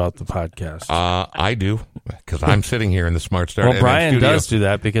throughout the podcast. I do, because I'm sitting here in the Smart Start. Well, Brian does do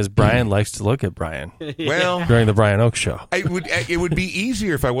that because Brian likes to look at Brian. Well, during the Brian Oak Show. It would be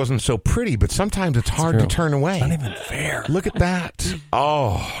easier if I wasn't so pretty, but sometimes it's hard to turn away. It's not even fair. Look at that.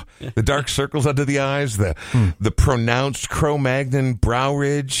 Oh, the dark circles under the eyes, the pronounced Cro-Magnon brow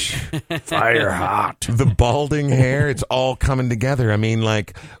ridge. Fire hot. The balding hair. It's all coming together. I mean,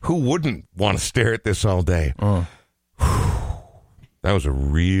 like, who wouldn't want to stare at this all day? That was a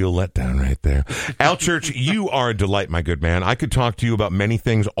real letdown right there. Al Church, you are a delight, my good man. I could talk to you about many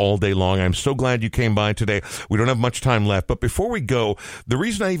things all day long. I'm so glad you came by today. We don't have much time left, but before we go, the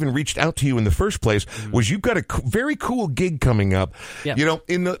reason I even reached out to you in the first place was you've got a very cool gig coming up. Yeah.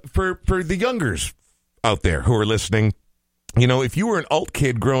 For the youngers out there who are listening. If you were an alt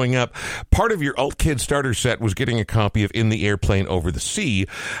kid growing up, part of your alt kid starter set was getting a copy of In the Airplane Over the Sea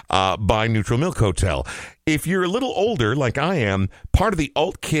by Neutral Milk Hotel. If you're a little older, like I am, part of the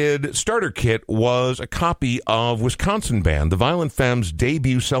alt kid starter kit was a copy of Wisconsin Band, the Violent Femmes'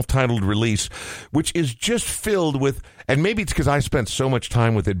 debut self-titled release, which is just filled with, and maybe it's because I spent so much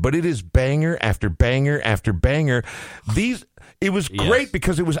time with it, but it is banger after banger after banger. It was great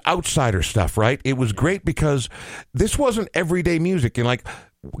because it was outsider stuff, right? It was great because this wasn't everyday music. And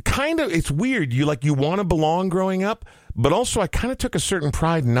it's weird. You want to belong growing up, but also I kind of took a certain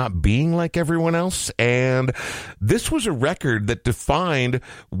pride in not being like everyone else. And this was a record that defined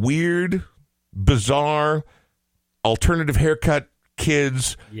weird, bizarre, alternative haircut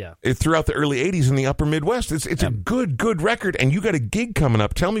kids throughout the early 80s in the upper Midwest. It's a good record. And you got a gig coming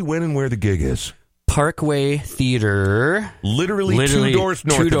up. Tell me when and where the gig is. Parkway Theater. Literally 2 doors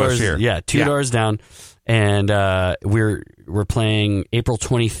north of us here. Yeah, two doors down. And we're playing April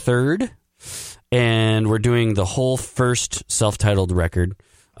 23rd, and we're doing the whole first self-titled record.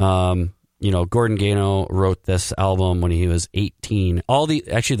 Gordon Gano wrote this album when he was 18.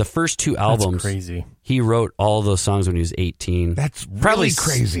 The first two albums. That's crazy. He wrote all those songs when he was 18. That's really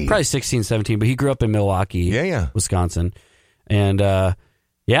crazy. Probably 16, 17, but he grew up in Milwaukee, Wisconsin. And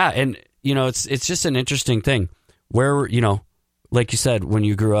it's just an interesting thing where, like you said, when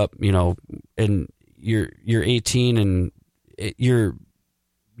you grew up, and you're 18 and you're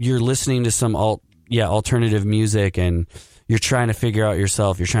listening to some alternative music, and you're trying to figure out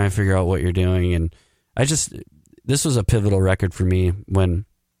yourself, you're trying to figure out what you're doing, and this was a pivotal record for me when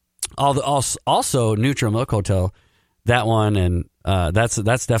also Neutral Milk Hotel, that one, and that's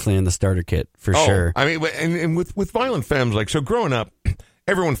definitely in the starter kit for sure. I mean, and with Violent Femmes, like, so growing up,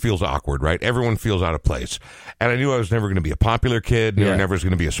 everyone feels awkward, right? Everyone feels out of place. And I knew I was never going to be a popular kid. Knew I never was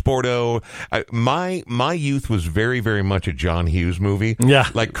going to be a sporto. My youth was very, very much a John Hughes movie. Yeah.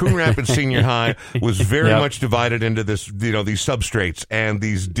 Like Coon Rapids Senior High was very much divided into this, these substrates and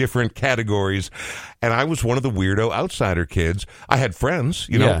these different categories. And I was one of the weirdo outsider kids. I had friends,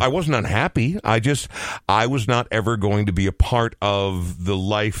 I wasn't unhappy. I was not ever going to be a part of the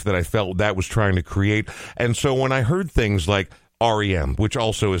life that I felt that was trying to create. And so when I heard things like REM, which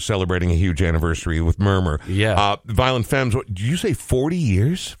also is celebrating a huge anniversary with Murmur. Yeah. Violent Femmes, what, did you say 40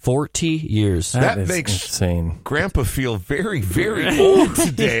 years? 40 years. That is makes insane. Grandpa feel very, very old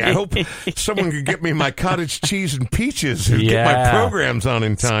today. I hope someone could get me my cottage cheese and peaches and get my programs on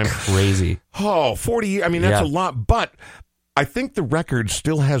in time. It's crazy. Oh, 40 years. I mean, that's a lot, but I think the record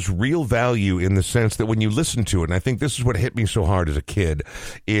still has real value in the sense that when you listen to it, and I think this is what hit me so hard as a kid,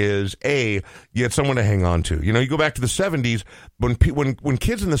 is you had someone to hang on to. You go back to the 70s, when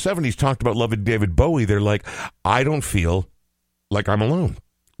kids in the 70s talked about loving David Bowie, they're like, I don't feel like I'm alone.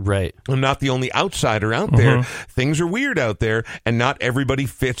 Right. I'm not the only outsider out there. Things are weird out there, and not everybody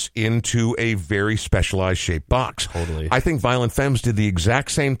fits into a very specialized shaped box. Totally. I think Violent Femmes did the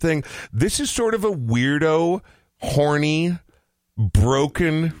exact same thing. This is sort of a weirdo, horny,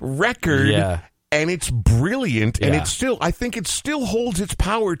 broken record, and it's brilliant, and I think it still holds its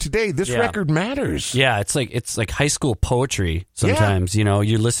power today. This record matters. Yeah, it's like high school poetry sometimes.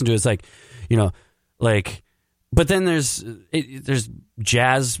 You listen to it, it's like, but then there's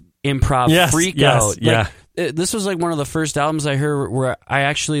jazz improv freak out. This was like one of the first albums I heard where I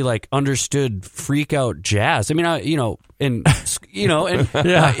actually like understood freak out jazz. I mean, I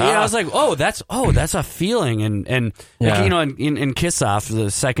was like, that's a feeling, and in Kiss Off, the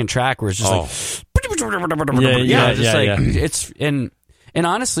second track, where it's just it's and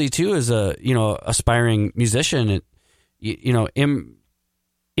honestly too, as a aspiring musician,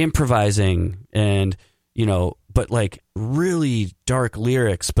 improvising and but like really dark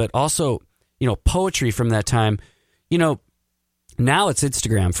lyrics, but also poetry from that time, now it's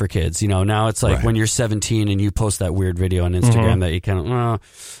Instagram for kids. Now it's like when you're 17 and you post that weird video on Instagram that you kind of,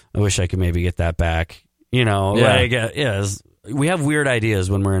 I wish I could maybe get that back. We have weird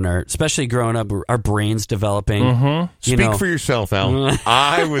ideas when we're especially growing up, our brains developing. Speak for yourself, Al.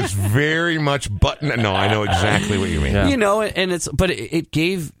 I was very much No, I know exactly what you mean. And it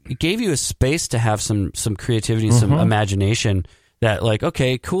gave you a space to have some creativity, some imagination. That like,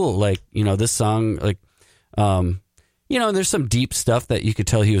 okay, cool. Like, this song, like, there's some deep stuff that you could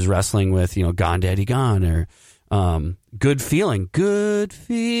tell he was wrestling with, Gone Daddy Gone, or Good Feeling.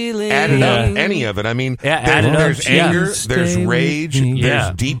 Added up any of it. I mean, there's anger, there's rage,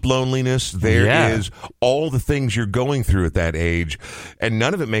 there's deep loneliness, there is all the things you're going through at that age, and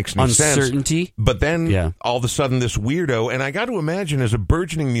none of it makes any sense. Uncertainty. But then all of a sudden this weirdo, and I got to imagine as a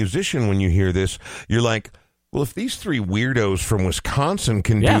burgeoning musician when you hear this, you're like, well, if these three weirdos from Wisconsin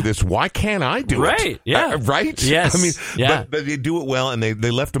can do this, why can't I do it? Right, yeah. Right? Yes. I mean, but they do it well, and they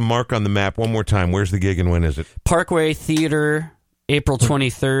left a mark on the map. One more time, where's the gig and when is it? Parkway Theater, April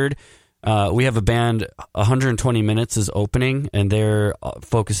 23rd. We have a band, 120 Minutes is opening, and they're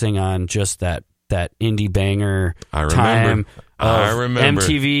focusing on just that indie banger time. I remember.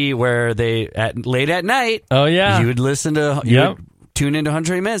 MTV, where they, late at night, you would listen to... Tune into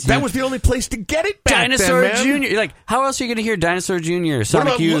 120 Minutes. That was the only place to get it back Dinosaur then, man. Jr. Like, how else are you going to hear Dinosaur Jr.,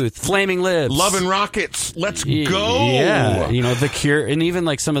 Sonic Youth, Flaming Lips? Love and Rockets. Let's go. Yeah. The Cure, and even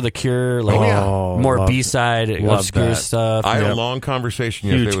like some of the Cure, like more B-side, obscure stuff. I had a long conversation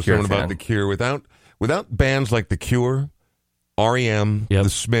yesterday with someone about the Cure. Without bands like the Cure, REM, the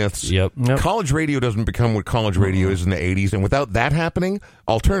Smiths, college radio doesn't become what college radio is in the 80s, and without that happening,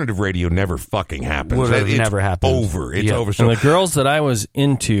 alternative radio never fucking happens. It's never happened. Over. It's over. So and the girls that I was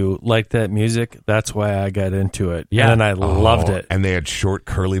into liked that music. That's why I got into it. Yeah. And I loved it. And they had short,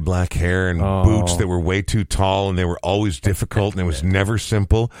 curly black hair and boots that were way too tall, and they were always difficult, and it was never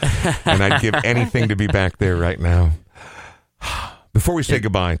simple. And I'd give anything to be back there right now. Before we say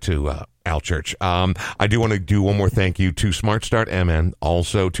goodbye to Al Church, I do want to do one more thank you to Smart Start MN,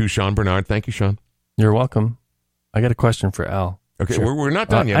 also to Sean Bernard. Thank you, Sean. You're welcome. I got a question for Al. Okay, we're not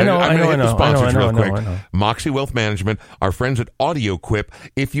done yet. I know, I'm going to hit the sponsors real quick. I know. Moxie Wealth Management, our friends at AudioQuip.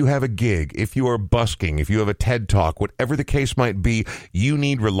 If you have a gig, if you are busking, if you have a TED Talk, whatever the case might be, you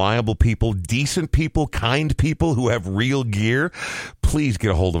need reliable people, decent people, kind people who have real gear. Please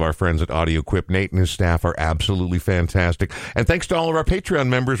get a hold of our friends at AudioQuip. Nate and his staff are absolutely fantastic. And thanks to all of our Patreon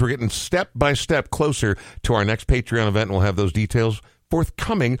members, we're getting step by step closer to our next Patreon event. We'll have those details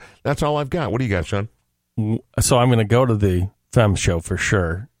forthcoming. That's all I've got. What do you got, Sean? So I'm going to go to the Femme show for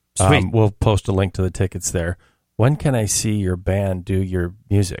sure. Sweet. We'll post a link to the tickets there. When can I see your band do your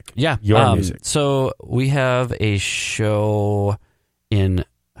music? Yeah. Your music. So we have a show in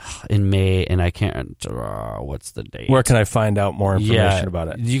May, and I can't, what's the date? Where can I find out more information about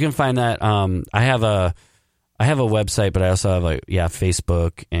it? You can find that. I have a website, but I also have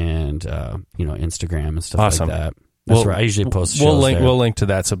Facebook and Instagram and stuff Awesome. like that. That's where I usually post shows there. We'll link to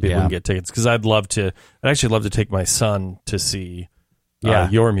that so people Yeah. can get tickets, because I'd actually love to take my son to see Yeah.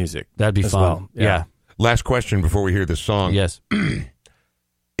 your music. That'd be as fun. well. Yeah. Last question before we hear this song. Yes.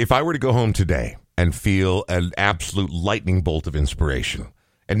 If I were to go home today and feel an absolute lightning bolt of inspiration,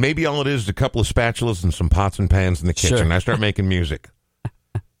 and maybe all it is a couple of spatulas and some pots and pans in the kitchen, Sure. and I start making music,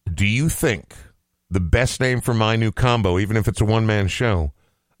 do you think the best name for my new combo, even if it's a one-man show,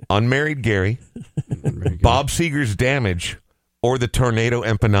 Unmarried Gary, Bob Seger's Damage, or the Tornado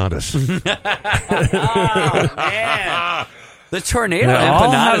Empanadas? Oh, man. The Tornado They all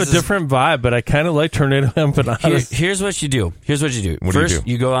have Empanadas a different vibe, but I kind of like Tornado Empanadas. Here's what you do. What do you First,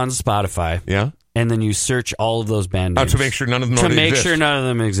 do? you go on Spotify, Yeah? and then you search all of those band Oh, names. to make sure none of them To already make exist. sure none of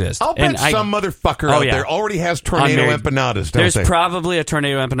them exist. I'll bet some motherfucker out there already has Tornado Unmarried. Empanadas, don't There's they? probably a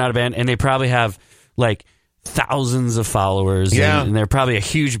Tornado Empanada band, and they probably have, like, thousands of followers. Yeah. And they're probably a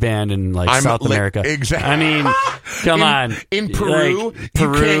huge band in, like, South America. Exactly. I mean, come on. In Peru, Like,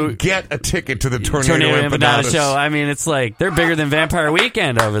 Peru, you can't get a ticket to the Tornado Empanada Empanadas. show. I mean, it's like, they're bigger than Vampire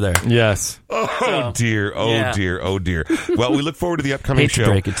Weekend over there. Yes. Oh, dear. Oh, yeah. dear. Oh, dear. Well, we look forward to the upcoming Hate show.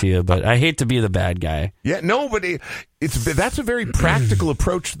 to break it to you, but I hate to be the bad guy. Yeah, no, but that's a very practical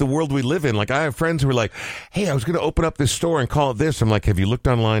approach to the world we live in. Like, I have friends who are like, hey, I was going to open up this store and call it this. I'm like, have you looked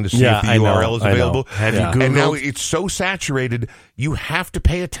online to see if the I know, URL is I know. available? Have you And now Googled? it's so saturated, you have to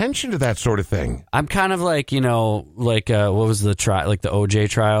pay attention to that sort of thing. I'm kind of like, what was the trial, like the OJ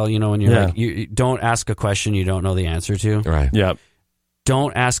trial, when you're Yeah. like, you don't ask a question you don't know the answer to. Right. Yep.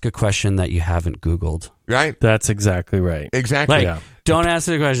 Don't ask a question that you haven't Googled. Right? That's exactly right. Exactly. Like, don't ask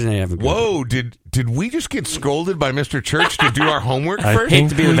a question that you haven't Googled. Whoa, did we just get scolded by Mr. Church to do our homework I first? Hate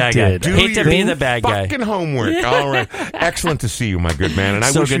to be the bad guy. did. Do Hate to your be the bad guy. fucking homework. All right. Excellent to see you, my good man. And I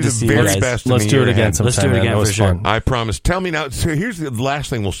So wish good you to the see you very guys. best. in Let's the do year it again ahead. sometime. Let's do it man. again That was for sure. fun. I promise. Tell me now. So here's the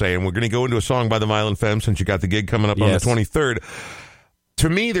last thing we'll say, and we're going to go into a song by the Violent Femmes since you got the gig coming up on the Yes. 23rd. To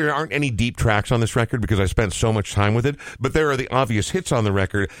me, there aren't any deep tracks on this record because I spent so much time with it, but there are the obvious hits on the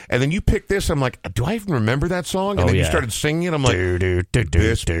record. And then you pick this, I'm like, do I even remember that song? And Oh, then you yeah. started singing it, I'm like,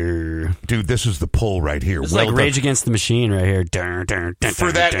 this, dude, this is the pull right here. It's Well like done. Rage Against the Machine right here.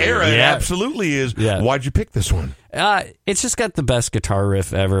 For that era, it yeah. absolutely is. Yeah. Why'd you pick this one? It's just got the best guitar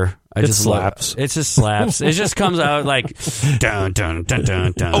riff ever. It slaps. It just slaps. It just comes out like dun dun dun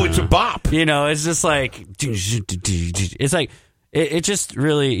dun dun. Oh, it's a bop. It's just like it's like it just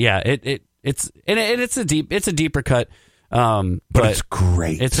really it's a deeper cut. But it's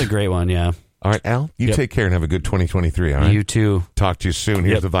great. It's a great one. Yeah. All right, Al, you Yep. take care and have a good 2023, all right? You too. Talk to you soon.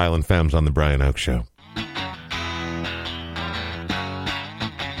 Here's Yep. the Violent Femmes on the Brian Oak Show.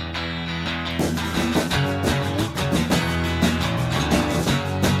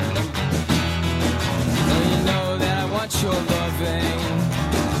 Well, you know that I want your loving,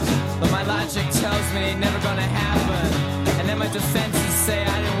 but my logic tells me never gonna happen. And then my defenses say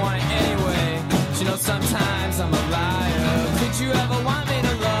I didn't want it anyway. But you know, sometimes I'm a liar. Could you ever want me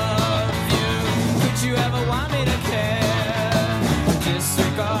to love you? Could you ever want me to care?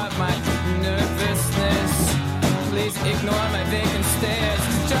 Disregard my nervousness. Please ignore my vacant stares.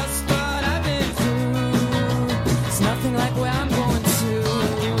 Just what I've been through. It's nothing like where I'm going to.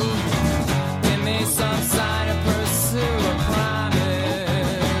 Give me some sign to pursue a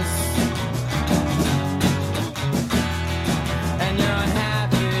promise. And you're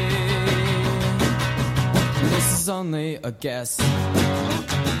unhappy. This is only a guess.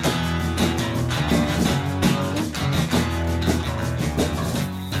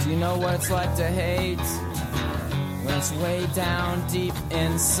 Do you know what it's like to hate? When it's way down deep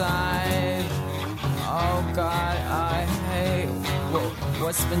inside. Oh God, I hate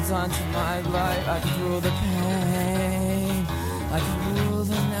what's been done to my life. I can rule the pain, I can rule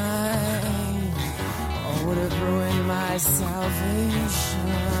the night. Oh, would it ruin my salvation?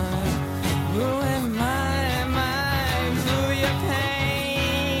 Ruin my mind, rule your pain.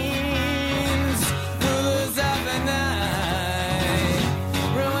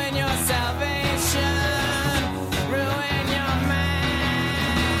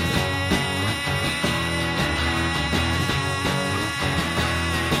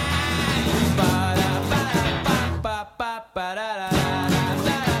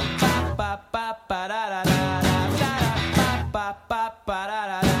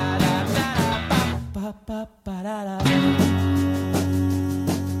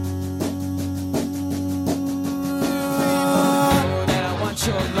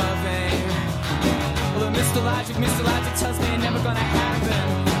 Mr. Logic tells me it's never gonna happen.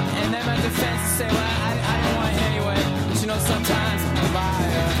 And then my defense say, well, I don't want it anyway. But you know, sometimes I'm a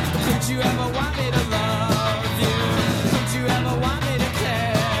liar. Could you ever want me to love you? Could you ever want me to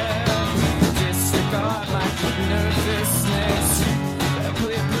care? Disregard my nervousness.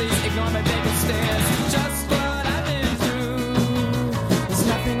 Please ignore my baby stares. Just what I've been through. There's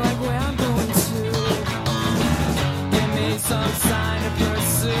nothing like where I'm going to. Give me some sign to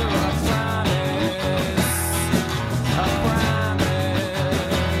pursue a promise. A promise.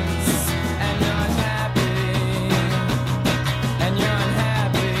 And you're unhappy. And you're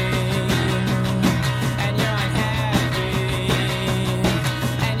unhappy. And you're unhappy.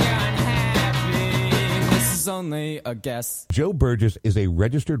 And you're unhappy. This is only a guess. Joe Burgess is a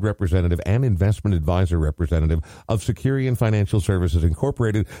registered representative and investment advisor representative of Securian Financial Services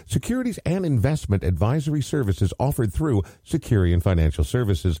Incorporated, securities and investment advisory services offered through Securian Financial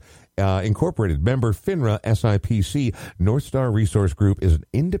Services Incorporated. Member FINRA SIPC. North Star Resource Group is an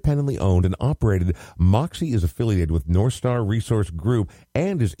independently owned and operated. Moxie is affiliated with North Star Resource Group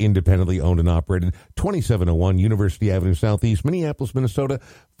and is independently owned and operated. 2701 University Avenue Southeast, Minneapolis, Minnesota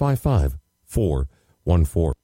 55414.